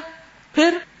 اچھا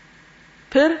پھر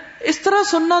اس طرح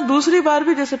سننا دوسری بار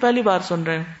بھی جیسے پہلی بار سن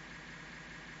رہے ہیں.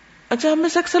 اچھا ہم میں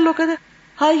سے اکثر لوگ کہتے ہیں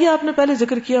ہاں یہ آپ نے پہلے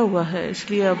ذکر کیا ہوا ہے اس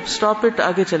لیے اب اسٹاپ اٹ،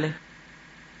 آگے چلیں.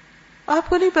 آپ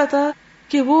کو نہیں پتا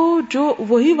کہ وہ جو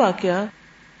وہی واقعہ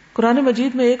قرآن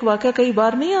مجید میں ایک واقعہ کئی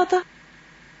بار نہیں آتا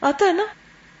ہے نا،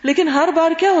 لیکن ہر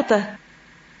بار کیا ہوتا ہے؟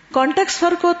 کانٹیکس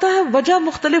فرق ہوتا ہے، وجہ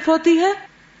مختلف ہوتی ہے،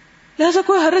 لہذا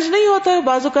کوئی حرج نہیں ہوتا ہے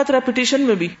بعض اوقات ریپیٹیشن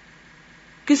میں بھی.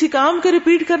 کسی کام کے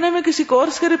ریپیٹ کرنے میں، کسی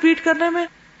کورس کے ریپیٹ کرنے میں،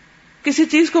 کسی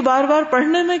چیز کو بار بار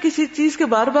پڑھنے میں، کسی چیز کے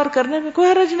بار بار کرنے میں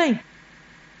کوئی حرج نہیں.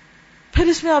 پھر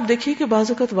اس میں آپ دیکھیے کہ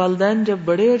بعض اوقات والدین جب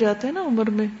بڑے ہو جاتے ہیں نا عمر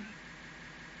میں،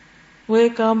 وہ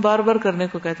ایک کام بار بار کرنے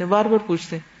کو کہتے ہیں، بار بار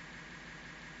پوچھتے ہیں،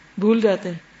 بھول جاتے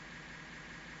ہیں.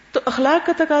 تو اخلاق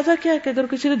کا تقاضا کیا ہے کہ اگر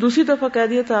کسی نے دوسری دفعہ کہہ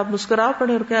دیا تو آپ مسکرا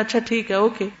پڑے اور کہیں اچھا ٹھیک ہے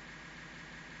اوکے.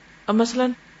 اب مثلا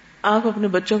آپ اپنے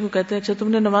بچوں کو کہتے ہیں اچھا تم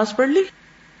نے نماز پڑھ لی،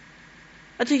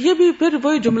 اچھا یہ بھی پھر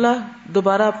وہی جملہ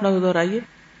دوبارہ اپنا دہرائیے،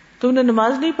 تم نے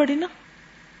نماز نہیں پڑھی نا،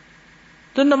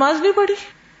 تم نے نماز نہیں پڑھی،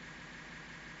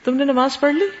 تم نے نماز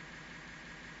پڑھ لی.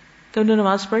 تو انہوں نے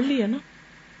نماز پڑھ لی ہے نا.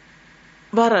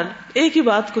 بہرحال ایک ہی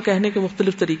بات کو کہنے کے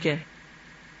مختلف طریقے ہیں.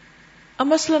 اب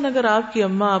مثلاً اگر آپ کی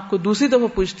اماں آپ کو دوسری دفعہ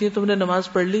پوچھتی ہے تم نے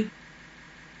نماز پڑھ لی،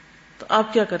 تو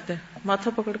آپ کیا کرتے ہیں؟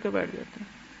 ماتھا پکڑ کے بیٹھ جاتے ہیں.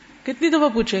 کتنی دفعہ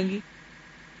پوچھیں گی؟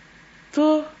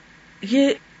 تو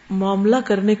یہ معاملہ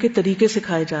کرنے کے طریقے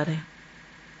سکھائے جا رہے ہیں.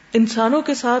 انسانوں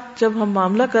کے ساتھ جب ہم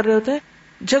معاملہ کر رہے ہوتے ہیں،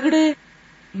 جھگڑے،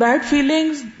 بیڈ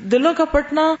فیلنگز، دلوں کا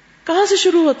پٹنا کہاں سے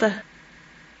شروع ہوتا ہے؟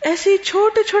 ایسی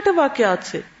چھوٹے چھوٹے واقعات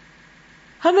سے.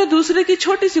 ہمیں دوسرے کی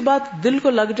چھوٹی سی بات دل کو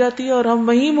لگ جاتی ہے اور ہم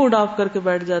وہیں موڈ آف کر کے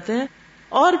بیٹھ جاتے ہیں،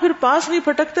 اور پھر پاس نہیں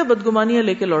پھٹکتے، بدگمانیاں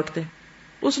لے کے لوٹتے.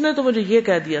 اس نے تو مجھے یہ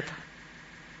کہہ دیا تھا.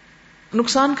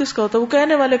 نقصان کس کا ہوتا ہے؟ وہ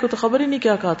کہنے والے کو تو خبر ہی نہیں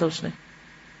کیا کہا تھا اس نے،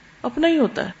 اپنا ہی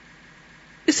ہوتا ہے.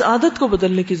 اس عادت کو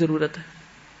بدلنے کی ضرورت ہے.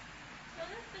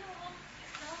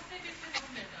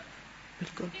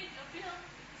 بالکل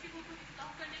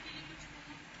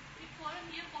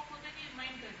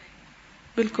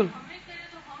بالکل.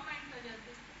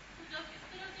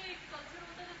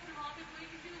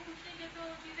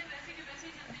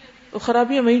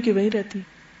 خرابیاں وہیں کی وہیں رہتی.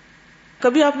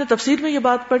 کبھی آپ نے تفسیر میں یہ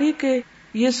بات پڑھی کہ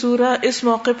یہ سورہ اس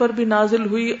موقع پر بھی نازل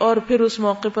ہوئی اور پھر اس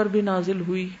موقع پر بھی نازل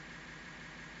ہوئی.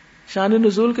 شان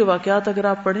نزول کے واقعات اگر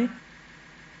آپ پڑھیں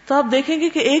تو آپ دیکھیں گے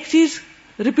کہ ایک چیز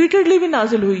ریپیٹڈلی بھی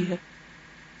نازل ہوئی ہے،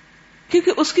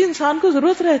 کیونکہ اس کی انسان کو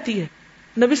ضرورت رہتی ہے.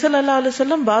 نبی صلی اللہ علیہ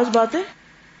وسلم بعض باتیں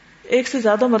ایک سے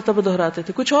زیادہ مرتبہ دہراتے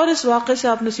تھے. کچھ اور اس واقعے سے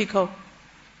آپ نے سیکھا ہو.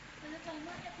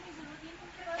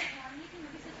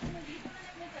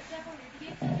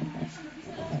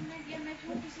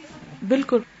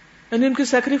 بالکل، یعنی ان کی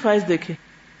سیکریفائس دیکھے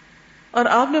اور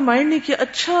آپ نے مائنڈ نہیں کیا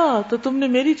اچھا تو تم نے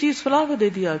میری چیز فلاں کو دے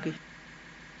دی آگے،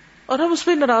 اور ہم اس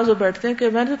پہ ناراض ہو بیٹھتے ہیں کہ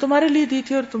میں نے تو تمہارے لیے دی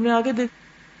تھی اور تم نے آگے دے.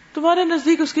 تمہارے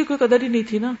نزدیک اس کی کوئی قدر ہی نہیں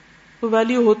تھی نا، کوئی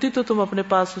ویلیو ہوتی تو تم اپنے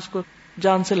پاس اس کو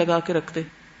جان سے لگا کے رکھتے.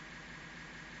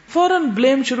 فوراً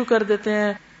بلیم شروع کر دیتے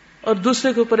ہیں اور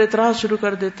دوسرے کے اوپر اعتراض شروع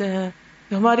کر دیتے ہیں،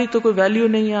 ہماری تو کوئی ویلیو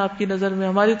نہیں ہے آپ کی نظر میں،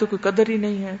 ہماری تو کوئی قدر ہی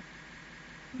نہیں ہے.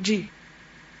 جی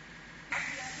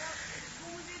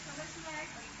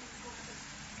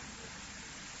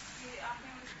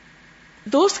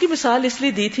دوست کی مثال اس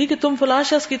لیے دی تھی کہ تم فلاں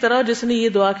شخص کی طرح جس نے یہ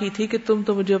دعا کی تھی کہ تم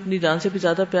تو مجھے اپنی جان سے بھی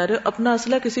زیادہ پیارے ہو. اپنا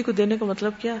اسلحہ کسی کو دینے کا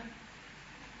مطلب کیا ہے؟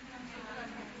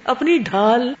 اپنی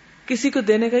ڈھال کسی کو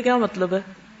دینے کا کیا مطلب ہے؟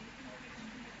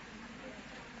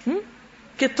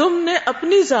 کہ تم نے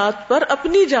اپنی ذات پر،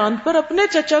 اپنی جان پر اپنے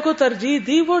چچا کو ترجیح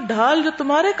دی. وہ ڈھال جو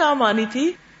تمہارے کام آنی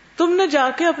تھی تم نے جا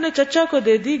کے اپنے چچا کو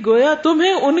دے دی. گویا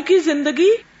تمہیں ان کی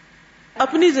زندگی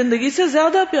اپنی زندگی سے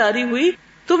زیادہ پیاری ہوئی.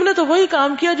 تم نے تو وہی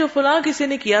کام کیا جو فلاں کسی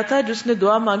نے کیا تھا جس نے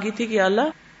دعا مانگی تھی کہ اللہ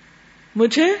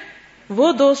مجھے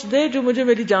وہ دوست دے جو مجھے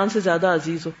میری جان سے زیادہ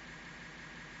عزیز ہو.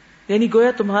 یعنی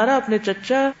گویا تمہارا اپنے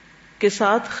چچا کے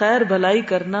ساتھ خیر بھلائی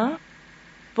کرنا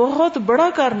بہت بڑا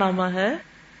کارنامہ ہے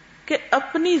کہ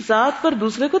اپنی ذات پر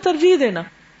دوسرے کو ترجیح دینا.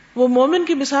 وہ مومن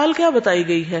کی مثال کیا بتائی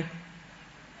گئی ہے؟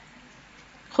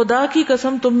 خدا کی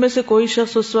قسم تم میں سے کوئی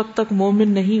شخص اس وقت تک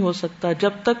مومن نہیں ہو سکتا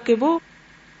جب تک کہ وہ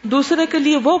دوسرے کے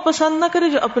لیے وہ پسند نہ کرے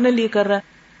جو اپنے لیے کر رہا ہے.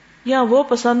 یا وہ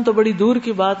پسند تو بڑی دور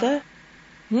کی بات ہے،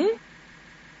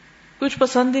 کچھ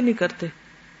پسند ہی نہیں کرتے.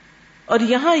 اور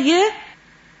یہاں یہ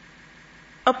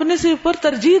اپنے سے اوپر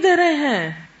ترجیح دے رہے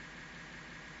ہیں،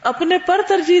 اپنے پر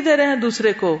ترجیح دے رہے ہیں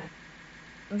دوسرے کو.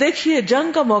 دیکھیے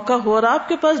جنگ کا موقع ہو اور آپ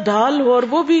کے پاس ڈھال ہو اور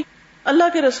وہ بھی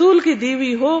اللہ کے رسول کی دی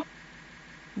ہوئی ہو،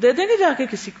 دے دیں گے جا کے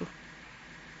کسی کو؟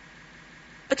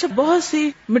 اچھا بہت سی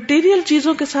مٹیریل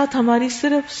چیزوں کے ساتھ ہماری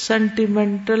صرف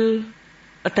سینٹیمنٹل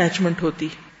اٹیچمنٹ ہوتی،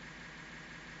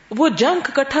 وہ جنگ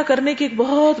اکٹھا کرنے کی ایک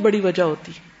بہت بڑی وجہ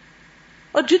ہوتی.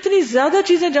 اور جتنی زیادہ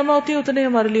چیزیں جمع ہوتی ہیں اتنے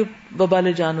ہمارے لیے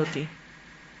وبال جان ہوتی.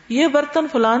 یہ برتن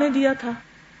فلاں نے دیا تھا،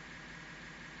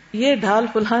 یہ ڈھال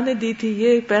فلاں نے دی تھی،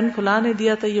 یہ پین فلاں نے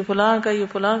دیا تھا، یہ فلاں کا، یہ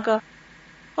فلاں کا،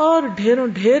 اور ڈھیروں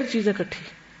ڈھیر چیزیں اکٹھی.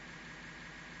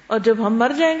 اور جب ہم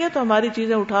مر جائیں گے تو ہماری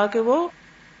چیزیں اٹھا کے وہ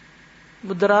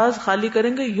دراز خالی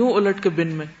کریں گے یوں الٹ کے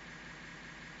بن میں،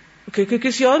 کیونکہ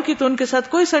کسی اور کی تو ان کے ساتھ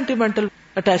کوئی سینٹیمنٹل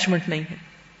اٹیچمنٹ نہیں ہے.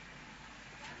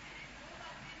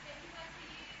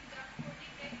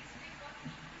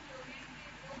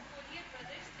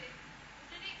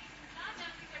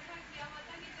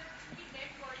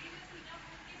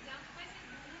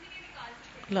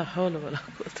 لا حول ولا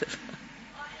قوت الا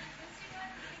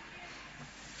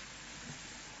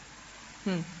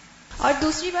باللہ. اور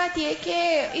دوسری بات یہ کہ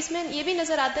اس میں یہ بھی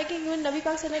نظر آتا ہے کہ نبی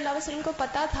پاک صلی اللہ علیہ وسلم کو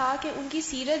پتا تھا کہ ان کی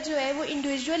سیرت جو ہے وہ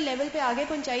انڈیویجول لیول پہ آگے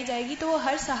پہنچائی جائے گی، تو وہ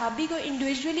ہر صحابی کو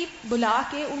انڈیویجولی بلا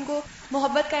کے ان کو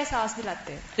محبت کا احساس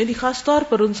دلاتے ہیں. یعنی خاص طور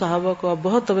پر ان صحابہ کو آپ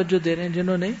بہت توجہ دے رہے ہیں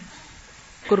جنہوں نے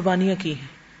قربانیاں کی ہیں.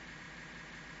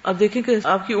 اب دیکھیں کہ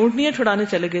آپ کی اونٹنیاں چھڑانے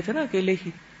چلے گئے تھے نا اکیلے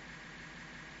ہی،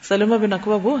 سلمہ بن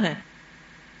اکوع وہ ہیں،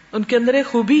 ان کے اندر ایک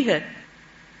خوبی ہے.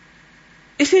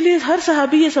 اسی لیے ہر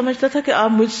صحابی یہ سمجھتا تھا کہ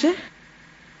آپ مجھ سے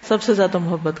سب سے زیادہ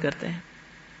محبت کرتے ہیں.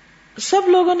 سب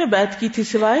لوگوں نے بیعت کی تھی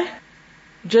سوائے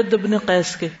جد بن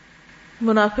قیس کے.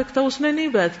 منافق تھا، اس نے نہیں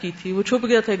بیعت کی تھی، وہ چھپ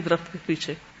گیا تھا ایک درخت کے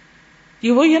پیچھے.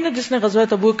 یہ وہی ہے نا جس نے غزوہ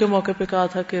تبوک کے موقع پہ کہا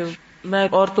تھا کہ میں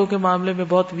عورتوں کے معاملے میں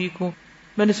بہت ویک ہوں،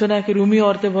 میں نے سنا ہے کہ رومی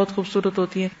عورتیں بہت خوبصورت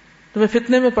ہوتی ہیں، تو میں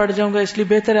فتنے میں پڑ جاؤں گا، اس لیے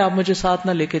بہتر ہے آپ مجھے ساتھ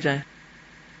نہ لے کے جائیں.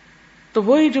 تو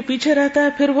وہی جو پیچھے رہتا ہے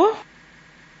پھر وہ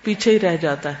پیچھے ہی رہ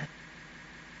جاتا ہے.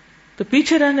 تو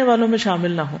پیچھے رہنے والوں میں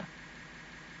شامل نہ ہو.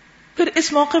 پھر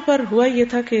اس موقع پر ہوا یہ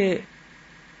تھا کہ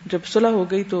جب صلح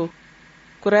ہو گئی تو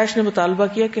قریش نے مطالبہ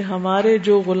کیا کہ ہمارے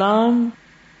جو غلام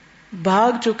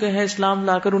بھاگ چکے ہیں اسلام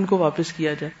لا کر ان کو واپس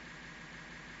کیا جائے.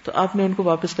 تو آپ نے ان کو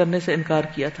واپس کرنے سے انکار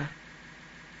کیا تھا،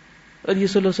 اور یہ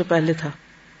صلح سے پہلے تھا.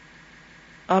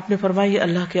 آپ نے فرمایا یہ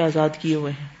اللہ کے آزاد کیے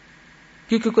ہوئے ہیں،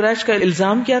 کیونکہ قریش کا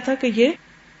الزام کیا تھا کہ یہ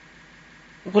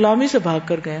غلامی سے بھاگ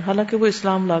کر گئے، حالانکہ وہ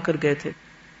اسلام لا کر گئے تھے.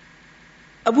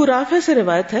 ابو رافع سے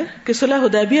روایت ہے کہ صلح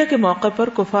حدیبیہ کے موقع پر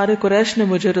کفار قریش نے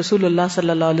مجھے رسول اللہ صلی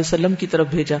اللہ علیہ وسلم کی طرف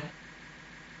بھیجا.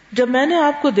 جب میں نے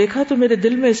آپ کو دیکھا تو میرے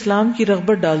دل میں اسلام کی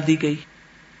رغبت ڈال دی گئی.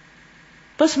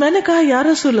 بس میں نے کہا یا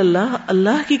رسول اللہ،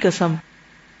 اللہ کی قسم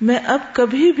میں اب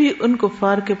کبھی بھی ان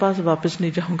کفار کے پاس واپس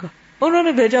نہیں جاؤں گا. انہوں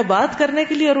نے بھیجا بات کرنے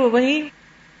کے لیے اور وہ وہیں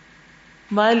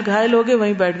مائل گھائل ہو گئے،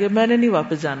 وہیں بیٹھ گئے، میں نے نہیں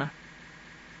واپس جانا.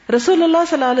 رسول اللہ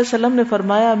صلی اللہ علیہ وسلم نے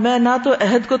فرمایا میں نہ تو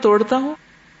عہد کو توڑتا ہوں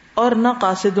اور نہ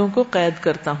قاصدوں کو قید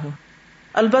کرتا ہوں،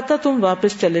 البتہ تم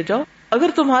واپس چلے جاؤ.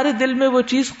 اگر تمہارے دل میں وہ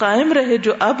چیز قائم رہے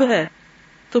جو اب ہے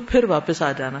تو پھر واپس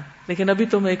آ جانا، لیکن ابھی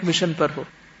تم ایک مشن پر ہو.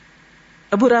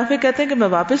 ابو رافع کہتے ہیں کہ میں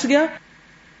واپس گیا،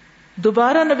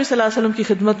 دوبارہ نبی صلی اللہ علیہ وسلم کی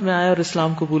خدمت میں آیا اور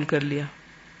اسلام قبول کر لیا.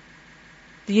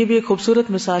 یہ بھی ایک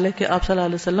خوبصورت مثال ہے کہ آپ صلی اللہ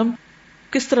علیہ وسلم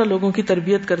کس طرح لوگوں کی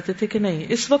تربیت کرتے تھے کہ نہیں،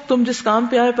 اس وقت تم جس کام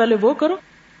پہ آئے پہلے وہ کرو،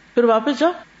 پھر واپس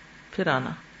جاؤ، پھر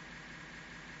آنا.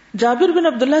 جابر بن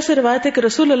عبداللہ سے روایت ہے کہ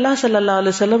رسول اللہ صلی اللہ علیہ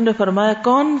وسلم نے فرمایا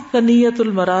کون ثنیۃ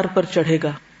المرار پر چڑھے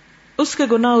گا اس کے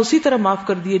گناہ اسی طرح معاف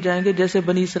کر دیے جائیں گے جیسے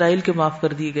بنی اسرائیل کے معاف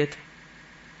کر دیے گئے تھے.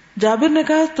 جابر نے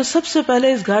کہا تو سب سے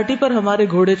پہلے اس گھاٹی پر ہمارے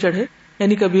گھوڑے چڑھے،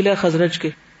 یعنی قبیلہ خزرج کے،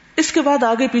 اس کے بعد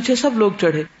آگے پیچھے سب لوگ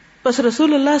چڑھے. پس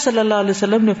رسول اللہ صلی اللہ علیہ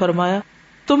وسلم نے فرمایا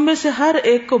تم میں سے ہر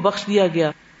ایک کو بخش دیا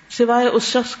گیا سوائے اس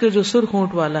شخص کے جو سرخ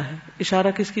اونٹ والا ہے.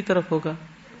 اشارہ کس کی طرف ہوگا؟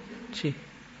 جی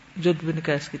جد بن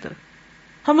قیس کی طرف.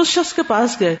 ہم اس شخص کے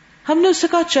پاس گئے، ہم نے اس سے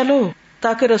کہا چلو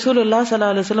تاکہ رسول اللہ صلی اللہ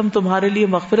علیہ وسلم تمہارے لیے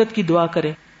مغفرت کی دعا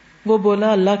کرے. وہ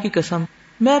بولا اللہ کی قسم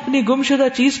میں اپنی گم شدہ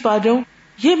چیز پا جاؤں،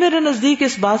 یہ میرے نزدیک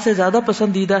اس بات سے زیادہ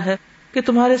پسندیدہ ہے کہ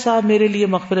تمہارے صاحب میرے لیے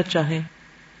مغفرت چاہیں.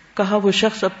 کہا وہ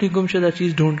شخص اپنی گم شدہ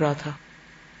چیز ڈھونڈ رہا تھا.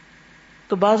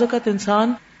 تو بعض اوقات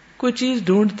انسان کوئی چیز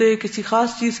ڈھونڈتے کسی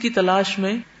خاص چیز کی تلاش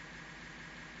میں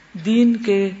دین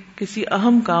کے کسی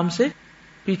اہم کام سے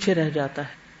پیچھے رہ جاتا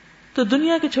ہے. تو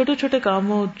دنیا کے چھوٹے چھوٹے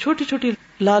کاموں، چھوٹی چھوٹی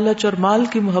لالچ اور مال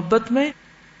کی محبت میں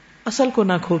اصل کو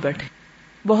نہ کھو بیٹھے،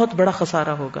 بہت بڑا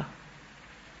خسارہ ہوگا.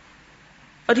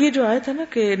 اور یہ جو آیت ہے نا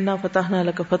کہ انا فتحنا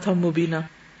لک فتحا مبینا،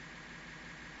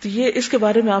 تو یہ اس کے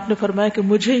بارے میں آپ نے فرمایا کہ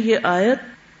مجھے یہ آیت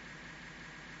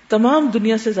تمام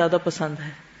دنیا سے زیادہ پسند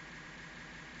ہے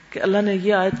کہ اللہ نے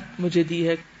یہ آیت مجھے دی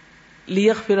ہے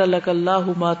لیغفر لک اللہ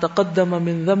ما تقدم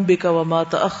من ذنبک وما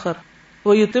تأخر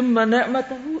ویتم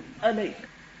نعمته علیک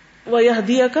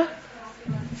ویہدیک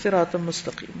صراطا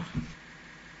مستقیما.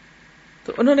 تو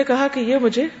انہوں نے کہا کہ یہ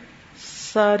مجھے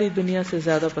ساری دنیا سے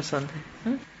زیادہ پسند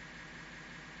ہے.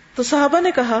 تو صحابہ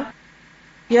نے کہا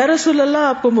یا رسول اللہ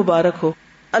آپ کو مبارک ہو،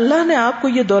 اللہ نے آپ کو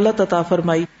یہ دولت عطا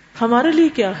فرمائی، ہمارے لیے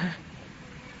کیا ہے؟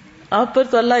 آپ پر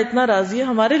تو اللہ اتنا راضی ہے،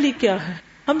 ہمارے لیے کیا ہے؟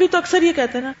 ہم بھی تو اکثر یہ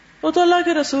کہتے ہیں نا وہ تو اللہ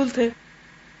کے رسول تھے،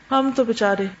 ہم تو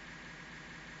بےچارے.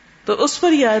 تو اس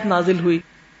پر یہ آیت نازل ہوئی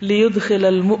لیدخل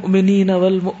المؤمنین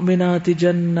والمؤمنات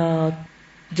جنات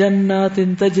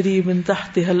تجری من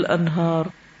تحتها الانہار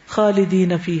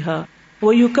خالدین فیہا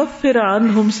ویکفر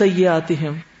عنہم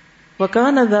سیئاتہم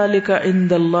وکان ذلک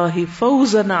عند اللہ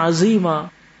فوزا عظیما.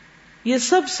 یہ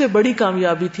سب سے بڑی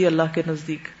کامیابی تھی اللہ کے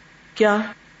نزدیک. کیا؟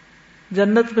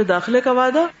 جنت میں داخلے کا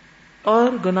وعدہ اور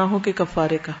گناہوں کے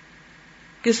کفارے کا.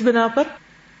 کس بنا پر؟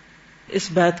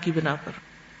 اس بیعت کی بنا پر.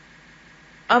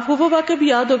 آپ کو وہ واقعہ بھی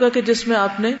یاد ہوگا کہ جس میں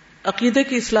آپ نے عقیدے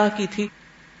کی اصلاح کی تھی.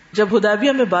 جب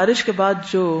حدیبیہ میں بارش کے بعد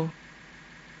جو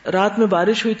رات میں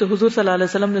بارش ہوئی تو حضور صلی اللہ علیہ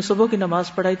وسلم نے صبح کی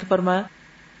نماز پڑھائی تو فرمایا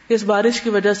کہ اس بارش کی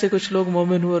وجہ سے کچھ لوگ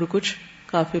مومن ہوئے اور کچھ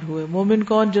کافر ہوئے. مومن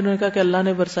کون؟ جنہوں نے کہا کہ اللہ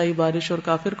نے برسائی بارش. اور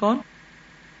کافر کون؟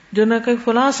 جنہوں نے کہا کہ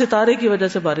فلاں ستارے کی وجہ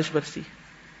سے بارش برسی.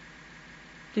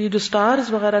 تو یہ جو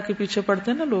سٹارز وغیرہ کے پیچھے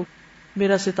پڑتے ہیں نا لوگ،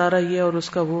 میرا ستارہ یہ اور اس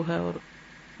کا وہ ہے، اور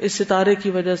اس ستارے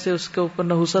کی وجہ سے اس کے اوپر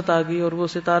نحوست آ گئی اور وہ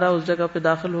ستارہ اس جگہ پہ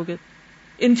داخل ہو گئے.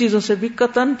 ان چیزوں سے بھی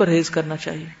قطعاً پرہیز کرنا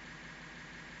چاہیے.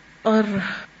 اور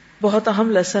بہت اہم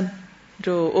لیسن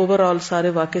جو اوور آل سارے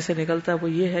واقعے سے نکلتا ہے وہ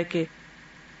یہ ہے کہ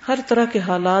ہر طرح کے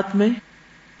حالات میں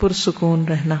پرسکون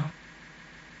رہنا،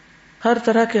 ہر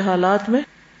طرح کے حالات میں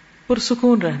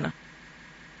پرسکون رہنا،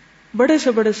 بڑے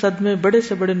سے بڑے صدمے، بڑے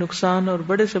سے بڑے نقصان اور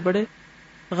بڑے سے بڑے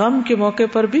غم کے موقع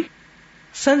پر بھی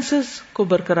سینسز کو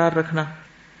برقرار رکھنا.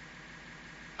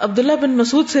 عبداللہ بن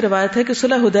مسعود سے روایت ہے کہ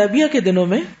صلح حدیبیہ کے دنوں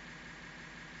میں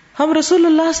ہم رسول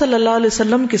اللہ صلی اللہ علیہ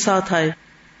وسلم کے ساتھ آئے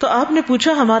تو آپ نے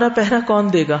پوچھا ہمارا پہرا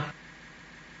کون دے گا؟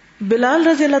 بلال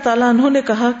رضی اللہ تعالیٰ عنہ نے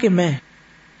کہا کہ میں.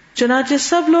 چنانچہ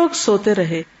سب لوگ سوتے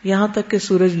رہے یہاں تک کہ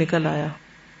سورج نکل آیا.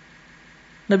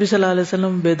 نبی صلی اللہ علیہ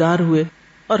وسلم بیدار ہوئے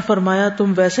اور فرمایا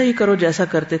تم ویسا ہی کرو جیسا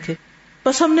کرتے تھے.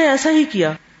 بس ہم نے ایسا ہی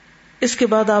کیا. اس کے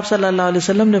بعد آپ صلی اللہ علیہ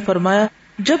وسلم نے فرمایا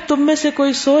جب تم میں سے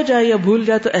کوئی سو جائے یا بھول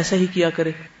جائے تو ایسا ہی کیا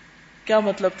کرے. کیا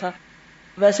مطلب تھا؟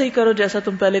 ویسا ہی کرو جیسا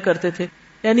تم پہلے کرتے تھے،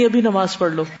 یعنی ابھی نماز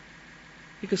پڑھ لو،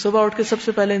 کیونکہ صبح اٹھ کے سب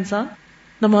سے پہلے انسان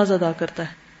نماز ادا کرتا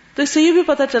ہے. تو اس سے یہ بھی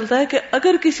پتہ چلتا ہے کہ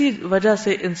اگر کسی وجہ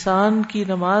سے انسان کی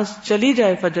نماز چلی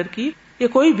جائے فجر کی یا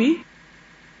کوئی بھی،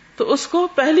 تو اس کو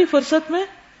پہلی فرصت میں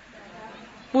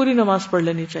پوری نماز پڑھ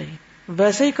لینی چاہیے.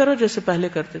 ویسے ہی کرو جیسے پہلے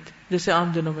کرتے تھے، جیسے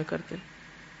عام دنوں میں کرتے.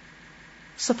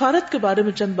 سفارت کے بارے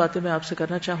میں چند باتیں میں آپ سے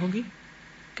کرنا چاہوں گی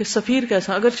کہ سفیر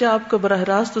کیسا، اگرچہ آپ کا براہ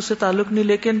راست اس سے تعلق نہیں،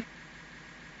 لیکن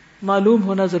معلوم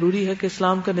ہونا ضروری ہے کہ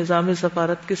اسلام کا نظام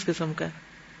سفارت کس قسم کا ہے.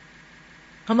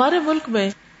 ہمارے ملک میں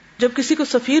جب کسی کو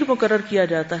سفیر مقرر کیا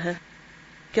جاتا ہے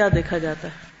کیا دیکھا جاتا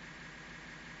ہے؟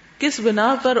 کس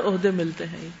بنا پر عہدے ملتے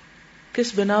ہیں،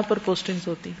 کس بنا پر پوسٹنگز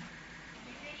ہوتی ہیں؟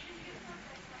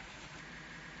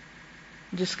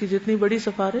 جس کی جتنی بڑی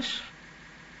سفارش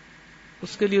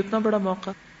اس کے لیے اتنا بڑا موقع.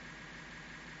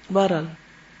 بہرحال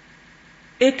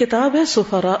ایک کتاب ہے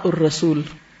سفراء الرسول،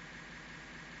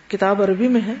 کتاب عربی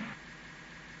میں ہے،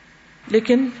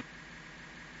 لیکن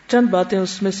چند باتیں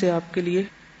اس میں سے آپ کے لیے.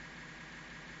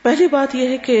 پہلی بات یہ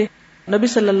ہے کہ نبی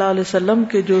صلی اللہ علیہ وسلم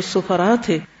کے جو سفراء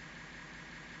تھے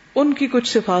ان کی کچھ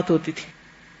صفات ہوتی تھی.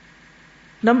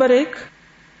 نمبر 1،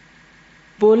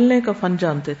 بولنے کا فن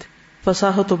جانتے تھے،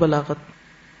 فصاحت و بلاغت،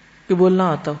 کہ بولنا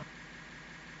آتا ہو.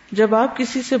 جب آپ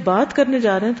کسی سے بات کرنے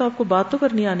جا رہے ہیں تو آپ کو بات تو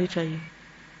کرنی آنی چاہیے.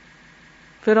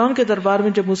 فرعون کے دربار میں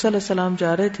جب موسیٰ علیہ السلام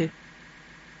جا رہے تھے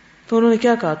تو انہوں نے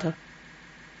کیا کہا تھا؟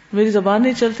 میری زبان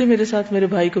نہیں چلتی، میرے ساتھ میرے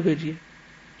بھائی کو بھیجیے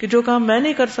کہ جو کام میں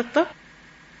نہیں کر سکتا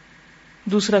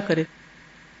دوسرا کرے.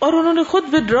 اور انہوں نے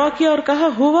خود وڈرا کیا اور کہا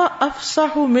ہوا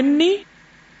افصح منی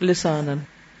لسانا،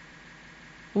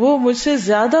 وہ مجھ سے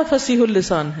زیادہ فصیح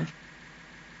اللسان ہے.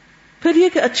 پھر یہ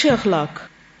کہ اچھے اخلاق،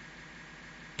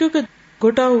 کیونکہ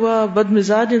گھٹا ہوا بد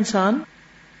مزاج انسان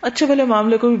اچھے بھلے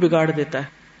معاملے کو بھی بگاڑ دیتا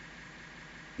ہے،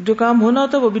 جو کام ہونا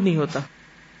ہوتا وہ بھی نہیں ہوتا.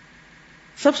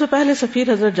 سب سے پہلے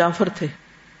سفیر حضرت جعفر تھے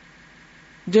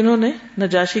جنہوں نے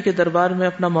نجاشی کے دربار میں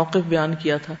اپنا موقف بیان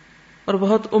کیا تھا اور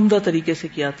بہت عمدہ طریقے سے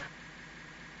کیا تھا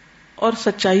اور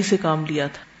سچائی سے کام لیا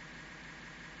تھا.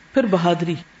 پھر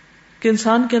بہادری، کہ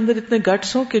انسان کے اندر اتنے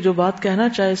گٹس ہوں کہ جو بات کہنا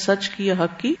چاہے سچ کی یا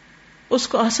حق کی اس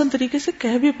کو آسان طریقے سے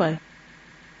کہہ بھی پائے،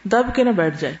 دب کے نہ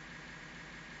بیٹھ جائے.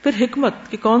 پھر حکمت،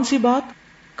 کہ کون سی بات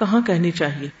کہاں کہنی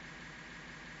چاہیے.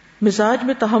 مزاج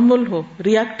میں تحمل ہو،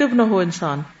 ری ایکٹیو نہ ہو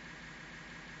انسان.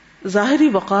 ظاہری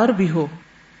وقار بھی ہو،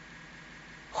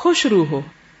 خوش روح ہو،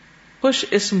 خوش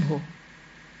اسم ہو.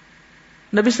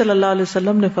 نبی صلی اللہ علیہ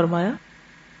وسلم نے فرمایا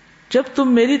جب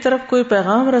تم میری طرف کوئی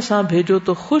پیغام رساں بھیجو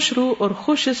تو خوش روح اور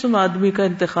خوش اسم آدمی کا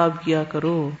انتخاب کیا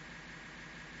کرو.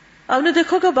 آپ نے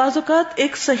دیکھو کہ بعض اوقات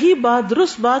ایک صحیح بات،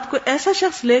 درست بات کو ایسا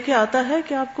شخص لے کے آتا ہے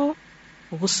کہ آپ کو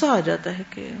غصہ آ جاتا ہے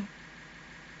کہ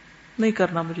نہیں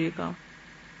کرنا مجھے یہ کام.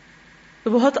 تو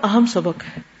بہت اہم سبق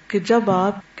ہے کہ جب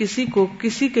آپ کسی کو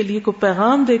کسی کے لیے کوئی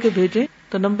پیغام دے کے بھیجیں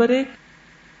تو نمبر 1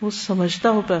 وہ سمجھتا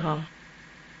ہو پیغام،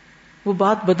 وہ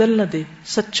بات بدل نہ دے،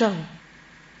 سچا ہو،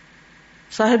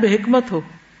 صاحب حکمت ہو،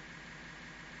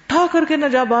 اٹھا کر کے نہ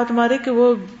جا بات مارے کہ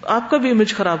وہ آپ کا بھی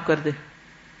امیج خراب کر دے.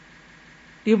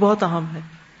 یہ بہت اہم ہے.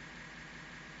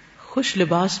 خوش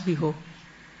لباس بھی ہو.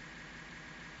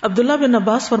 عبداللہ بن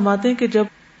عباس فرماتے ہیں کہ جب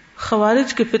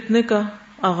خوارج کے فتنے کا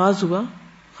آغاز ہوا،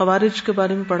 خوارج کے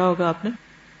بارے میں پڑھا ہوگا آپ نے،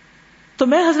 تو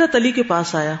میں حضرت علی کے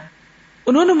پاس آیا.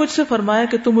 انہوں نے مجھ سے فرمایا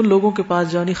کہ تم ان لوگوں کے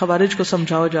پاس جاؤ، خوارج کو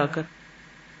سمجھاؤ جا کر.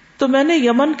 تو میں نے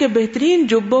یمن کے بہترین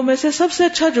جبوں میں سے سب سے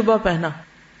اچھا جبہ پہنا.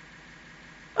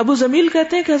 ابو زمیل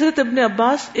کہتے ہیں کہ حضرت ابن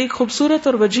عباس ایک خوبصورت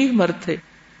اور وجیح مرد تھے.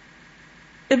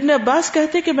 ابن عباس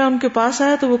کہتے کہ میں ان کے پاس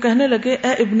آیا تو وہ کہنے لگے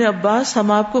اے ابن عباس،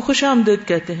 ہم آپ کو خوش آمدید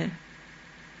کہتے ہیں،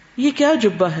 یہ کیا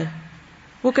جبہ ہے؟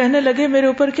 وہ کہنے لگے میرے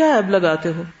اوپر کیا عیب لگاتے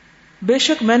ہو؟ بے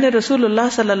شک میں نے رسول اللہ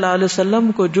صلی اللہ علیہ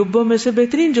وسلم کو جبوں میں سے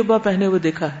بہترین جبہ پہنے ہوئے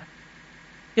دیکھا ہے.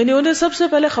 یعنی انہیں سب سے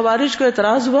پہلے خوارج کو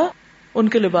اعتراض ہوا ان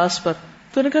کے لباس پر.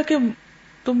 تو انہوں نے کہا کہ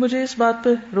تم مجھے اس بات پہ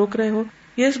روک رہے ہو,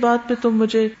 یہ اس بات پہ تم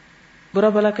مجھے برا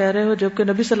بھلا کہہ رہے ہو, جبکہ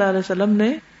نبی صلی اللہ علیہ وسلم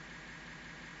نے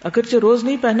اگرچہ روز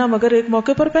نہیں پہنا مگر ایک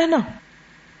موقع پر پہنا.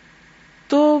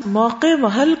 تو موقع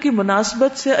محل کی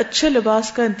مناسبت سے اچھے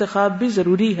لباس کا انتخاب بھی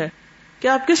ضروری ہے کہ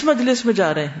آپ کس مجلس میں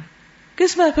جا رہے ہیں,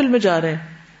 کس محفل میں جا رہے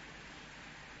ہیں.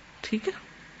 ٹھیک ہے,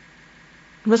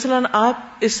 مثلاً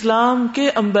آپ اسلام کے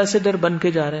امبیسڈر بن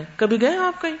کے جا رہے ہیں. کبھی گئے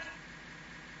آپ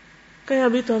کہیں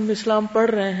ابھی تو ہم اسلام پڑھ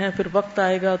رہے ہیں, پھر وقت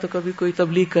آئے گا تو کبھی کوئی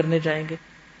تبلیغ کرنے جائیں گے.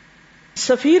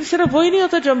 سفیر صرف وہی نہیں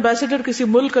ہوتا جو امبیسڈر کسی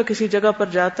ملک کا کسی جگہ پر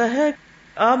جاتا ہے.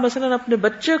 آپ مثلاً اپنے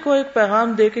بچے کو ایک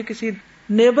پیغام دے کے کسی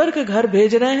نیبر کے گھر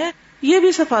بھیج رہے ہیں, یہ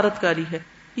بھی سفارتکاری ہے,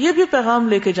 یہ بھی پیغام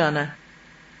لے کے جانا ہے.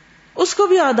 اس کو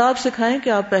بھی آداب سکھائیں کہ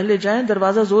آپ پہلے جائیں,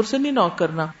 دروازہ زور سے نہیں نوک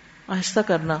کرنا, آہستہ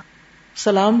کرنا,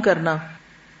 سلام کرنا,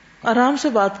 آرام سے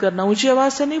بات کرنا, اونچی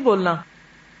آواز سے نہیں بولنا.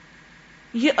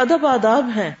 یہ ادب آداب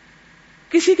ہیں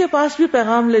کسی کے پاس بھی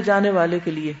پیغام لے جانے والے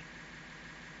کے لیے.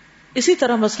 اسی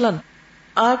طرح مثلاً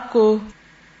آپ کو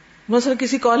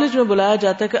کسی کالج میں بلایا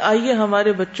جاتا ہے کہ آئیے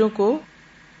ہمارے بچوں کو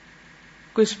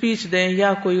کوئی اسپیچ دیں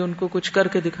یا کوئی ان کو کچھ کر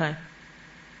کے دکھائیں,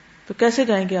 تو کیسے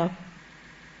جائیں گے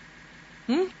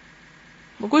آپ؟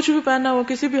 وہ کچھ بھی پہنا وہ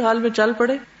کسی بھی حال میں چل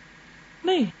پڑے؟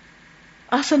 نہیں,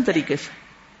 آسان طریقے سے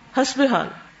حسب حال.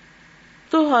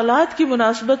 تو حالات کی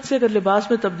مناسبت سے اگر لباس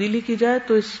میں تبدیلی کی جائے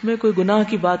تو اس میں کوئی گناہ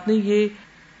کی بات نہیں, یہ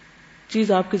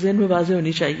چیز آپ کے ذہن میں واضح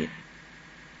ہونی چاہیے.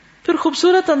 پھر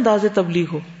خوبصورت انداز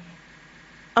تبلیغ ہو.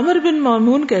 عمر بن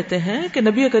مامون کہتے ہیں کہ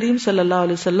نبی کریم صلی اللہ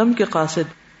علیہ وسلم کے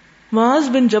قاصد معاذ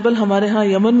بن جبل ہمارے ہاں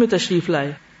یمن میں تشریف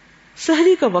لائے.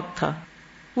 سحری کا وقت تھا.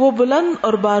 وہ بلند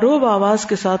اور باروب آواز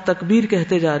کے ساتھ تکبیر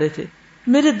کہتے جا رہے تھے.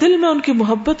 میرے دل میں ان کی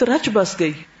محبت رچ بس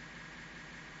گئی,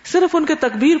 صرف ان کے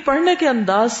تکبیر پڑھنے کے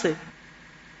انداز سے,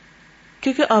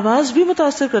 کیونکہ آواز بھی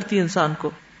متاثر کرتی ہے انسان کو.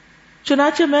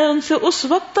 چنانچہ میں ان سے اس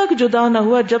وقت تک جدا نہ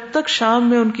ہوا جب تک شام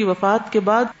میں ان کی وفات کے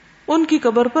بعد ان کی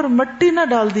قبر پر مٹی نہ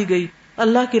ڈال دی گئی,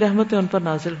 اللہ کی رحمتیں ان پر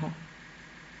نازل ہوں.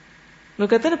 وہ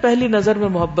کہتے ہیں نا پہلی نظر میں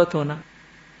محبت ہونا.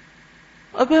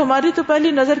 اب ہماری تو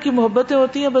پہلی نظر کی محبتیں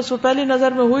ہوتی ہیں, بس وہ پہلی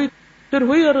نظر میں ہوئی پھر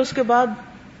ہوئی, اور اس کے بعد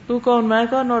تو کون میں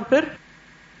کون. اور پھر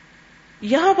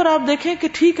یہاں پر آپ دیکھیں کہ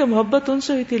ٹھیک ہے محبت ان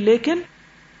سے ہوئی تھی, لیکن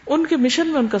ان کے مشن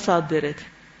میں ان کا ساتھ دے رہے تھے.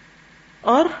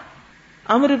 اور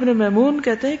عمرو بن میمون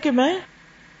کہتے ہیں کہ میں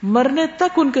مرنے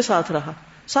تک ان کے ساتھ رہا.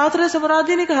 ساتھ رہے سے مراد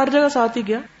ہی نہیں کہ ہر جگہ ساتھ ہی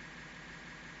گیا,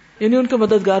 یعنی ان کے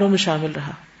مددگاروں میں شامل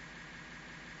رہا.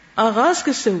 آغاز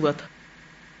کس سے ہوا تھا؟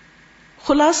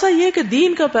 خلاصہ یہ کہ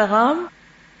دین کا پیغام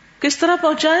کس طرح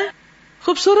پہنچائیں؟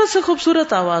 خوبصورت سے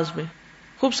خوبصورت آواز میں,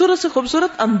 خوبصورت سے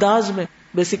خوبصورت انداز میں.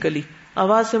 بیسیکلی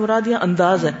آواز سے مراد یہاں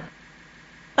انداز ہے.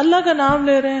 اللہ کا نام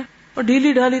لے رہے ہیں اور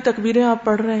ڈھیلی ڈھالی تکبیریں آپ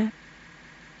پڑھ رہے ہیں,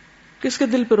 کس کے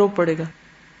دل پہ روب پڑے گا؟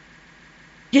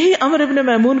 یہی عمرو بن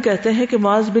میمون کہتے ہیں کہ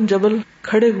معاذ بن جبل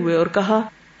کھڑے ہوئے اور کہا,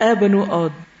 اے بنو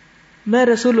عود, میں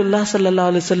رسول اللہ صلی اللہ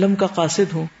علیہ وسلم کا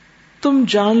قاصد ہوں. تم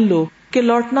جان لو کہ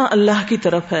لوٹنا اللہ کی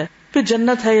طرف ہے, پھر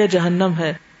جنت ہے یا جہنم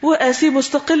ہے. وہ ایسی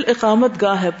مستقل اقامت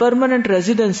گاہ ہے, پرماننٹ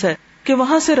ریزیڈنس ہے کہ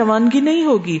وہاں سے روانگی نہیں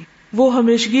ہوگی. وہ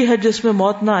ہمیشگی ہے جس میں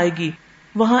موت نہ آئے گی.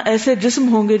 وہاں ایسے جسم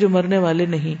ہوں گے جو مرنے والے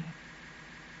نہیں.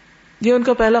 یہ ان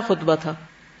کا پہلا خطبہ تھا.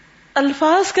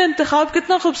 الفاظ کا انتخاب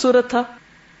کتنا خوبصورت تھا.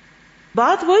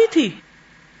 بات وہی تھی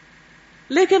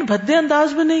لیکن بھدے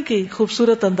انداز میں نہیں کہی,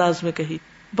 خوبصورت انداز میں کہی.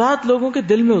 بات لوگوں کے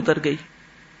دل میں اتر گئی.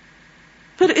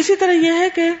 پھر اسی طرح یہ ہے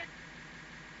کہ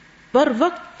بر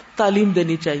وقت تعلیم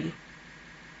دینی چاہیے.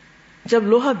 جب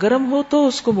لوہا گرم ہو تو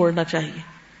اس کو موڑنا چاہیے.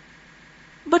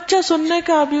 بچہ سننے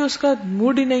کا ابھی اس کا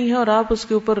موڈ ہی نہیں ہے اور آپ اس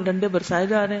کے اوپر ڈنڈے برسائے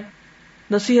جا رہے ہیں,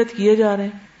 نصیحت کیے جا رہے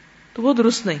ہیں, تو وہ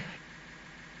درست نہیں.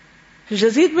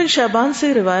 یزید بن شیبان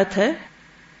سے روایت ہے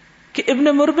کہ ابن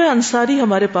مربع انصاری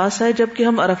ہمارے پاس آئے جبکہ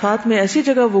ہم عرفات میں ایسی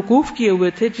جگہ وقوف کیے ہوئے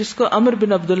تھے جس کو عمر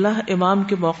بن عبداللہ امام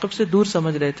کے موقف سے دور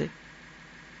سمجھ رہے تھے.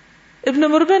 ابن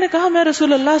مربع نے کہا, میں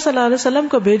رسول اللہ صلی اللہ علیہ وسلم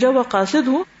کا بھیجا ہوا قاصد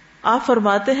ہوں. آپ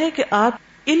فرماتے ہیں کہ آپ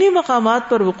انہی مقامات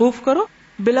پر وقوف کرو,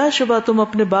 بلا شبہ تم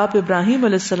اپنے باپ ابراہیم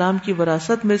علیہ السلام کی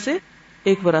وراثت میں سے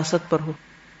ایک وراثت پر ہو.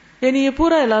 یعنی یہ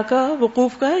پورا علاقہ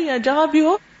وقوف کا ہے, یا جہاں بھی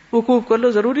ہو وقوف کر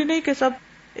لو, ضروری نہیں کہ سب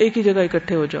ایک ہی جگہ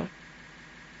اکٹھے ہو جاؤ.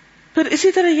 پھر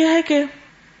اسی طرح یہ ہے کہ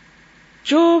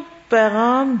جو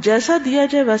پیغام جیسا دیا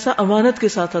جائے ویسا امانت کے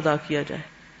ساتھ ادا کیا جائے.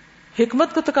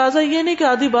 حکمت کا تقاضا یہ نہیں کہ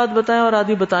آدھی بات بتائیں اور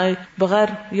آدھی بتائیں بغیر,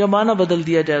 یا معنی بدل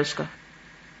دیا جائے اس کا.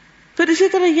 پھر اسی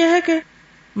طرح یہ ہے کہ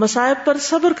مصائب پر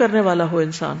صبر کرنے والا ہو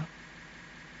انسان,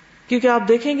 کیونکہ آپ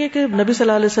دیکھیں گے کہ نبی صلی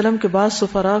اللہ علیہ وسلم کے بعض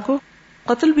سفراء کو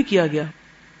قتل بھی کیا گیا,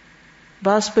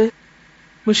 بعض پہ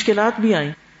مشکلات بھی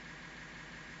آئیں.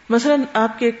 مثلا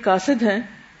آپ کے ایک قاصد ہیں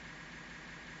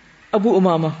ابو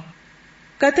امامہ,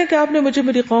 کہتے ہیں کہ آپ نے مجھے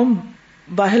میری قوم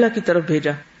باہلا کی طرف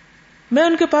بھیجا. میں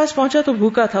ان کے پاس پہنچا تو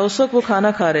بھوکا تھا. اس وقت وہ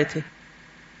کھانا کھا رہے تھے.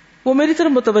 وہ میری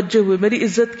طرف متوجہ ہوئے, میری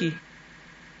عزت کی.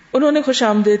 انہوں نے خوش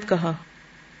آمدید کہا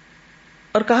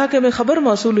اور کہا کہ میں خبر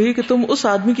موصول ہوئی کہ تم اس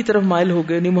آدمی کی طرف مائل ہو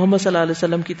گئے, یعنی محمد صلی اللہ علیہ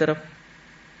وسلم کی طرف.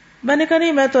 میں نے کہا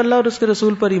نہیں, میں تو اللہ اور اس کے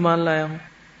رسول پر ایمان لایا ہوں.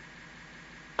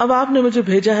 اب آپ نے مجھے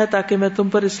بھیجا ہے تاکہ میں تم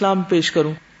پر اسلام پیش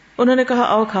کروں. انہوں نے کہا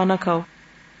آؤ کھانا کھاؤ.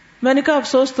 میں نے کہا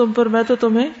افسوس تم پر, میں تو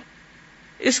تمہیں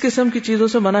اس قسم کی چیزوں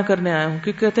سے منع کرنے آیا ہوں,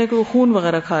 کہ کہتے ہیں کہ وہ خون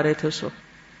وغیرہ کھا رہے تھے اس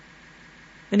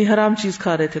وقت, یعنی حرام چیز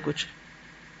کھا رہے تھے کچھ.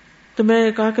 تو میں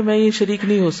کہا کہ میں یہ شریک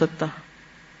نہیں ہو سکتا,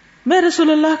 میں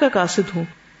رسول اللہ کا قاصد ہوں,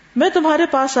 میں تمہارے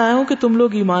پاس آیا ہوں کہ تم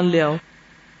لوگ ایمان لے آؤ.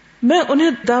 میں انہیں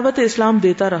دعوت اسلام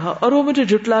دیتا رہا اور وہ مجھے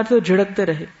جھٹلاتے اور جھڑکتے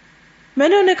رہے. میں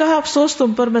نے انہیں کہا افسوس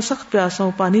تم پر, میں سخت پیاسا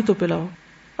ہوں, پانی تو پلاؤ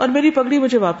اور میری پگڑی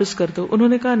مجھے واپس کر دو. انہوں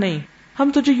نے کہا نہیں,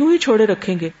 ہم تجھے یوں ہی چھوڑے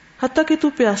رکھیں گے حتیٰ کہ تو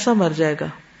پیاسا مر جائے گا.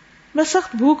 میں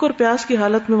سخت بھوک اور پیاس کی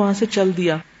حالت میں وہاں سے چل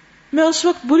دیا. میں اس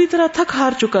وقت بری طرح تھک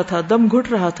ہار چکا تھا, دم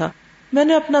گھٹ رہا تھا. میں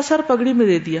نے اپنا سر پگڑی میں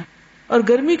دے دیا اور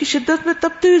گرمی کی شدت میں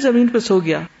تپتی ہوئی زمین پہ سو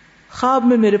گیا. خواب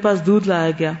میں میرے پاس دودھ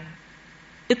لایا گیا,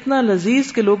 اتنا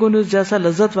لذیذ کہ لوگوں نے اس جیسا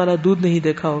لذت والا دودھ نہیں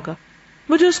دیکھا ہوگا.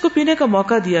 مجھے اس کو پینے کا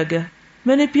موقع دیا گیا.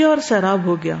 میں نے پیا اور سیراب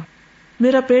ہو گیا.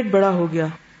 میرا پیٹ بڑا ہو گیا.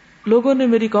 لوگوں نے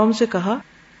میری قوم سے کہا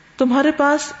تمہارے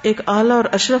پاس ایک اعلیٰ اور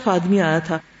اشرف آدمی آیا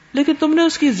تھا, لیکن تم نے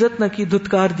اس کی عزت نہ کی,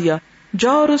 دھتکار دیا.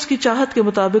 جاؤ اور اس کی چاہت کے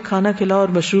مطابق کھانا کھلاؤ اور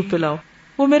مشروب پلاؤ.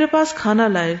 وہ میرے پاس کھانا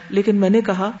لائے, لیکن میں نے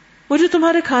کہا مجھے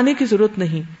تمہارے کھانے کی ضرورت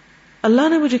نہیں, اللہ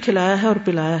نے مجھے کھلایا ہے اور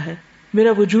پلایا ہے,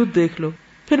 میرا وجود دیکھ لو.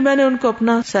 پھر میں نے ان کو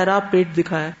اپنا سیراب پیٹ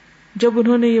دکھایا. جب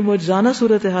انہوں نے یہ معجزانہ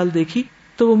صورتحال دیکھی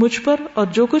تو وہ مجھ پر اور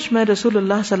جو کچھ میں رسول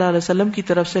اللہ صلی اللہ علیہ وسلم کی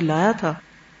طرف سے لایا تھا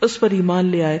اس پر ایمان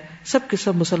لے آئے. سب کے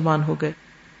سب مسلمان ہو گئے.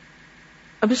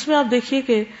 اب اس میں آپ دیکھیے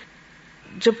کہ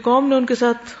جب قوم نے ان کے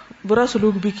ساتھ برا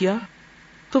سلوک بھی کیا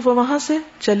تو وہ وہاں سے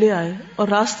چلے آئے اور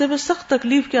راستے میں سخت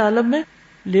تکلیف کے عالم میں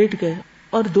لیٹ گئے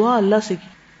اور دعا اللہ سے کی,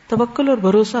 توکل اور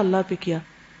بھروسہ اللہ پہ کیا.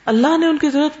 اللہ نے ان کی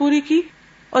ضرورت پوری کی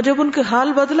اور جب ان کے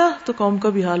حال بدلا تو قوم کا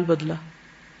بھی حال بدلا.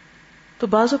 تو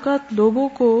بعض اوقات لوگوں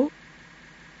کو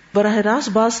براہ راست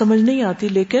بات سمجھ نہیں آتی,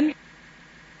 لیکن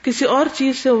کسی اور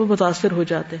چیز سے وہ متاثر ہو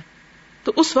جاتے,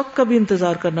 تو اس وقت کا بھی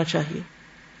انتظار کرنا چاہیے.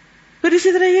 پھر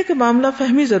اسی طرح یہ کہ معاملہ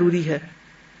فہمی ضروری ہے,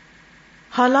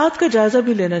 حالات کا جائزہ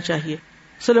بھی لینا چاہیے.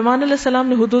 سلیمان علیہ السلام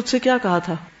نے ہدہد سے کیا کہا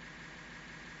تھا,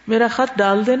 میرا خط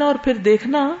ڈال دینا اور پھر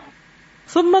دیکھنا,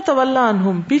 ثم تولی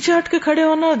عنہم, پیچھے ہٹ کے کھڑے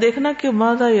ہونا اور دیکھنا کہ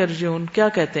ماذا یرجعون, کیا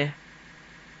کہتے ہیں,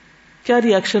 کیا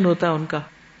ری ایکشن ہوتا ہے ان کا.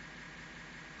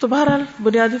 تو بہرحال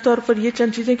بنیادی طور پر یہ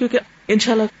چند چیزیں, کیونکہ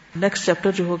انشاءاللہ نیکسٹ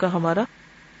چیپٹر جو ہوگا ہمارا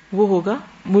وہ ہوگا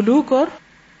ملوک اور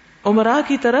عمراء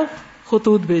کی طرف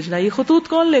خطوط بھیجنا. یہ خطوط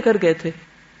کون لے کر گئے تھے,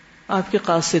 آپ کے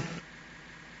قاصد.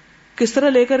 کس طرح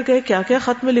لے کر گئے, کیا کیا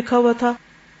خط میں لکھا ہوا تھا,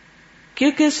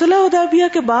 کیونکہ صلح حدیبیہ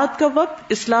کے بعد کا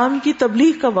وقت اسلام کی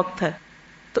تبلیغ کا وقت ہے,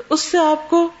 تو اس سے آپ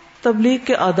کو تبلیغ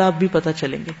کے آداب بھی پتہ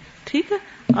چلیں گے. ٹھیک ہے,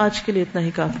 آج کے لیے اتنا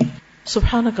ہی کافی.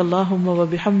 سبحانک اللہم و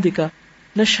بحمدک,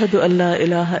 نشہد ان لا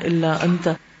الہ الا انت,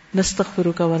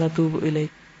 نستغفرک و نتوب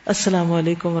الیک. السلام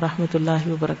علیکم و رحمۃ اللہ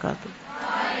وبرکاتہ.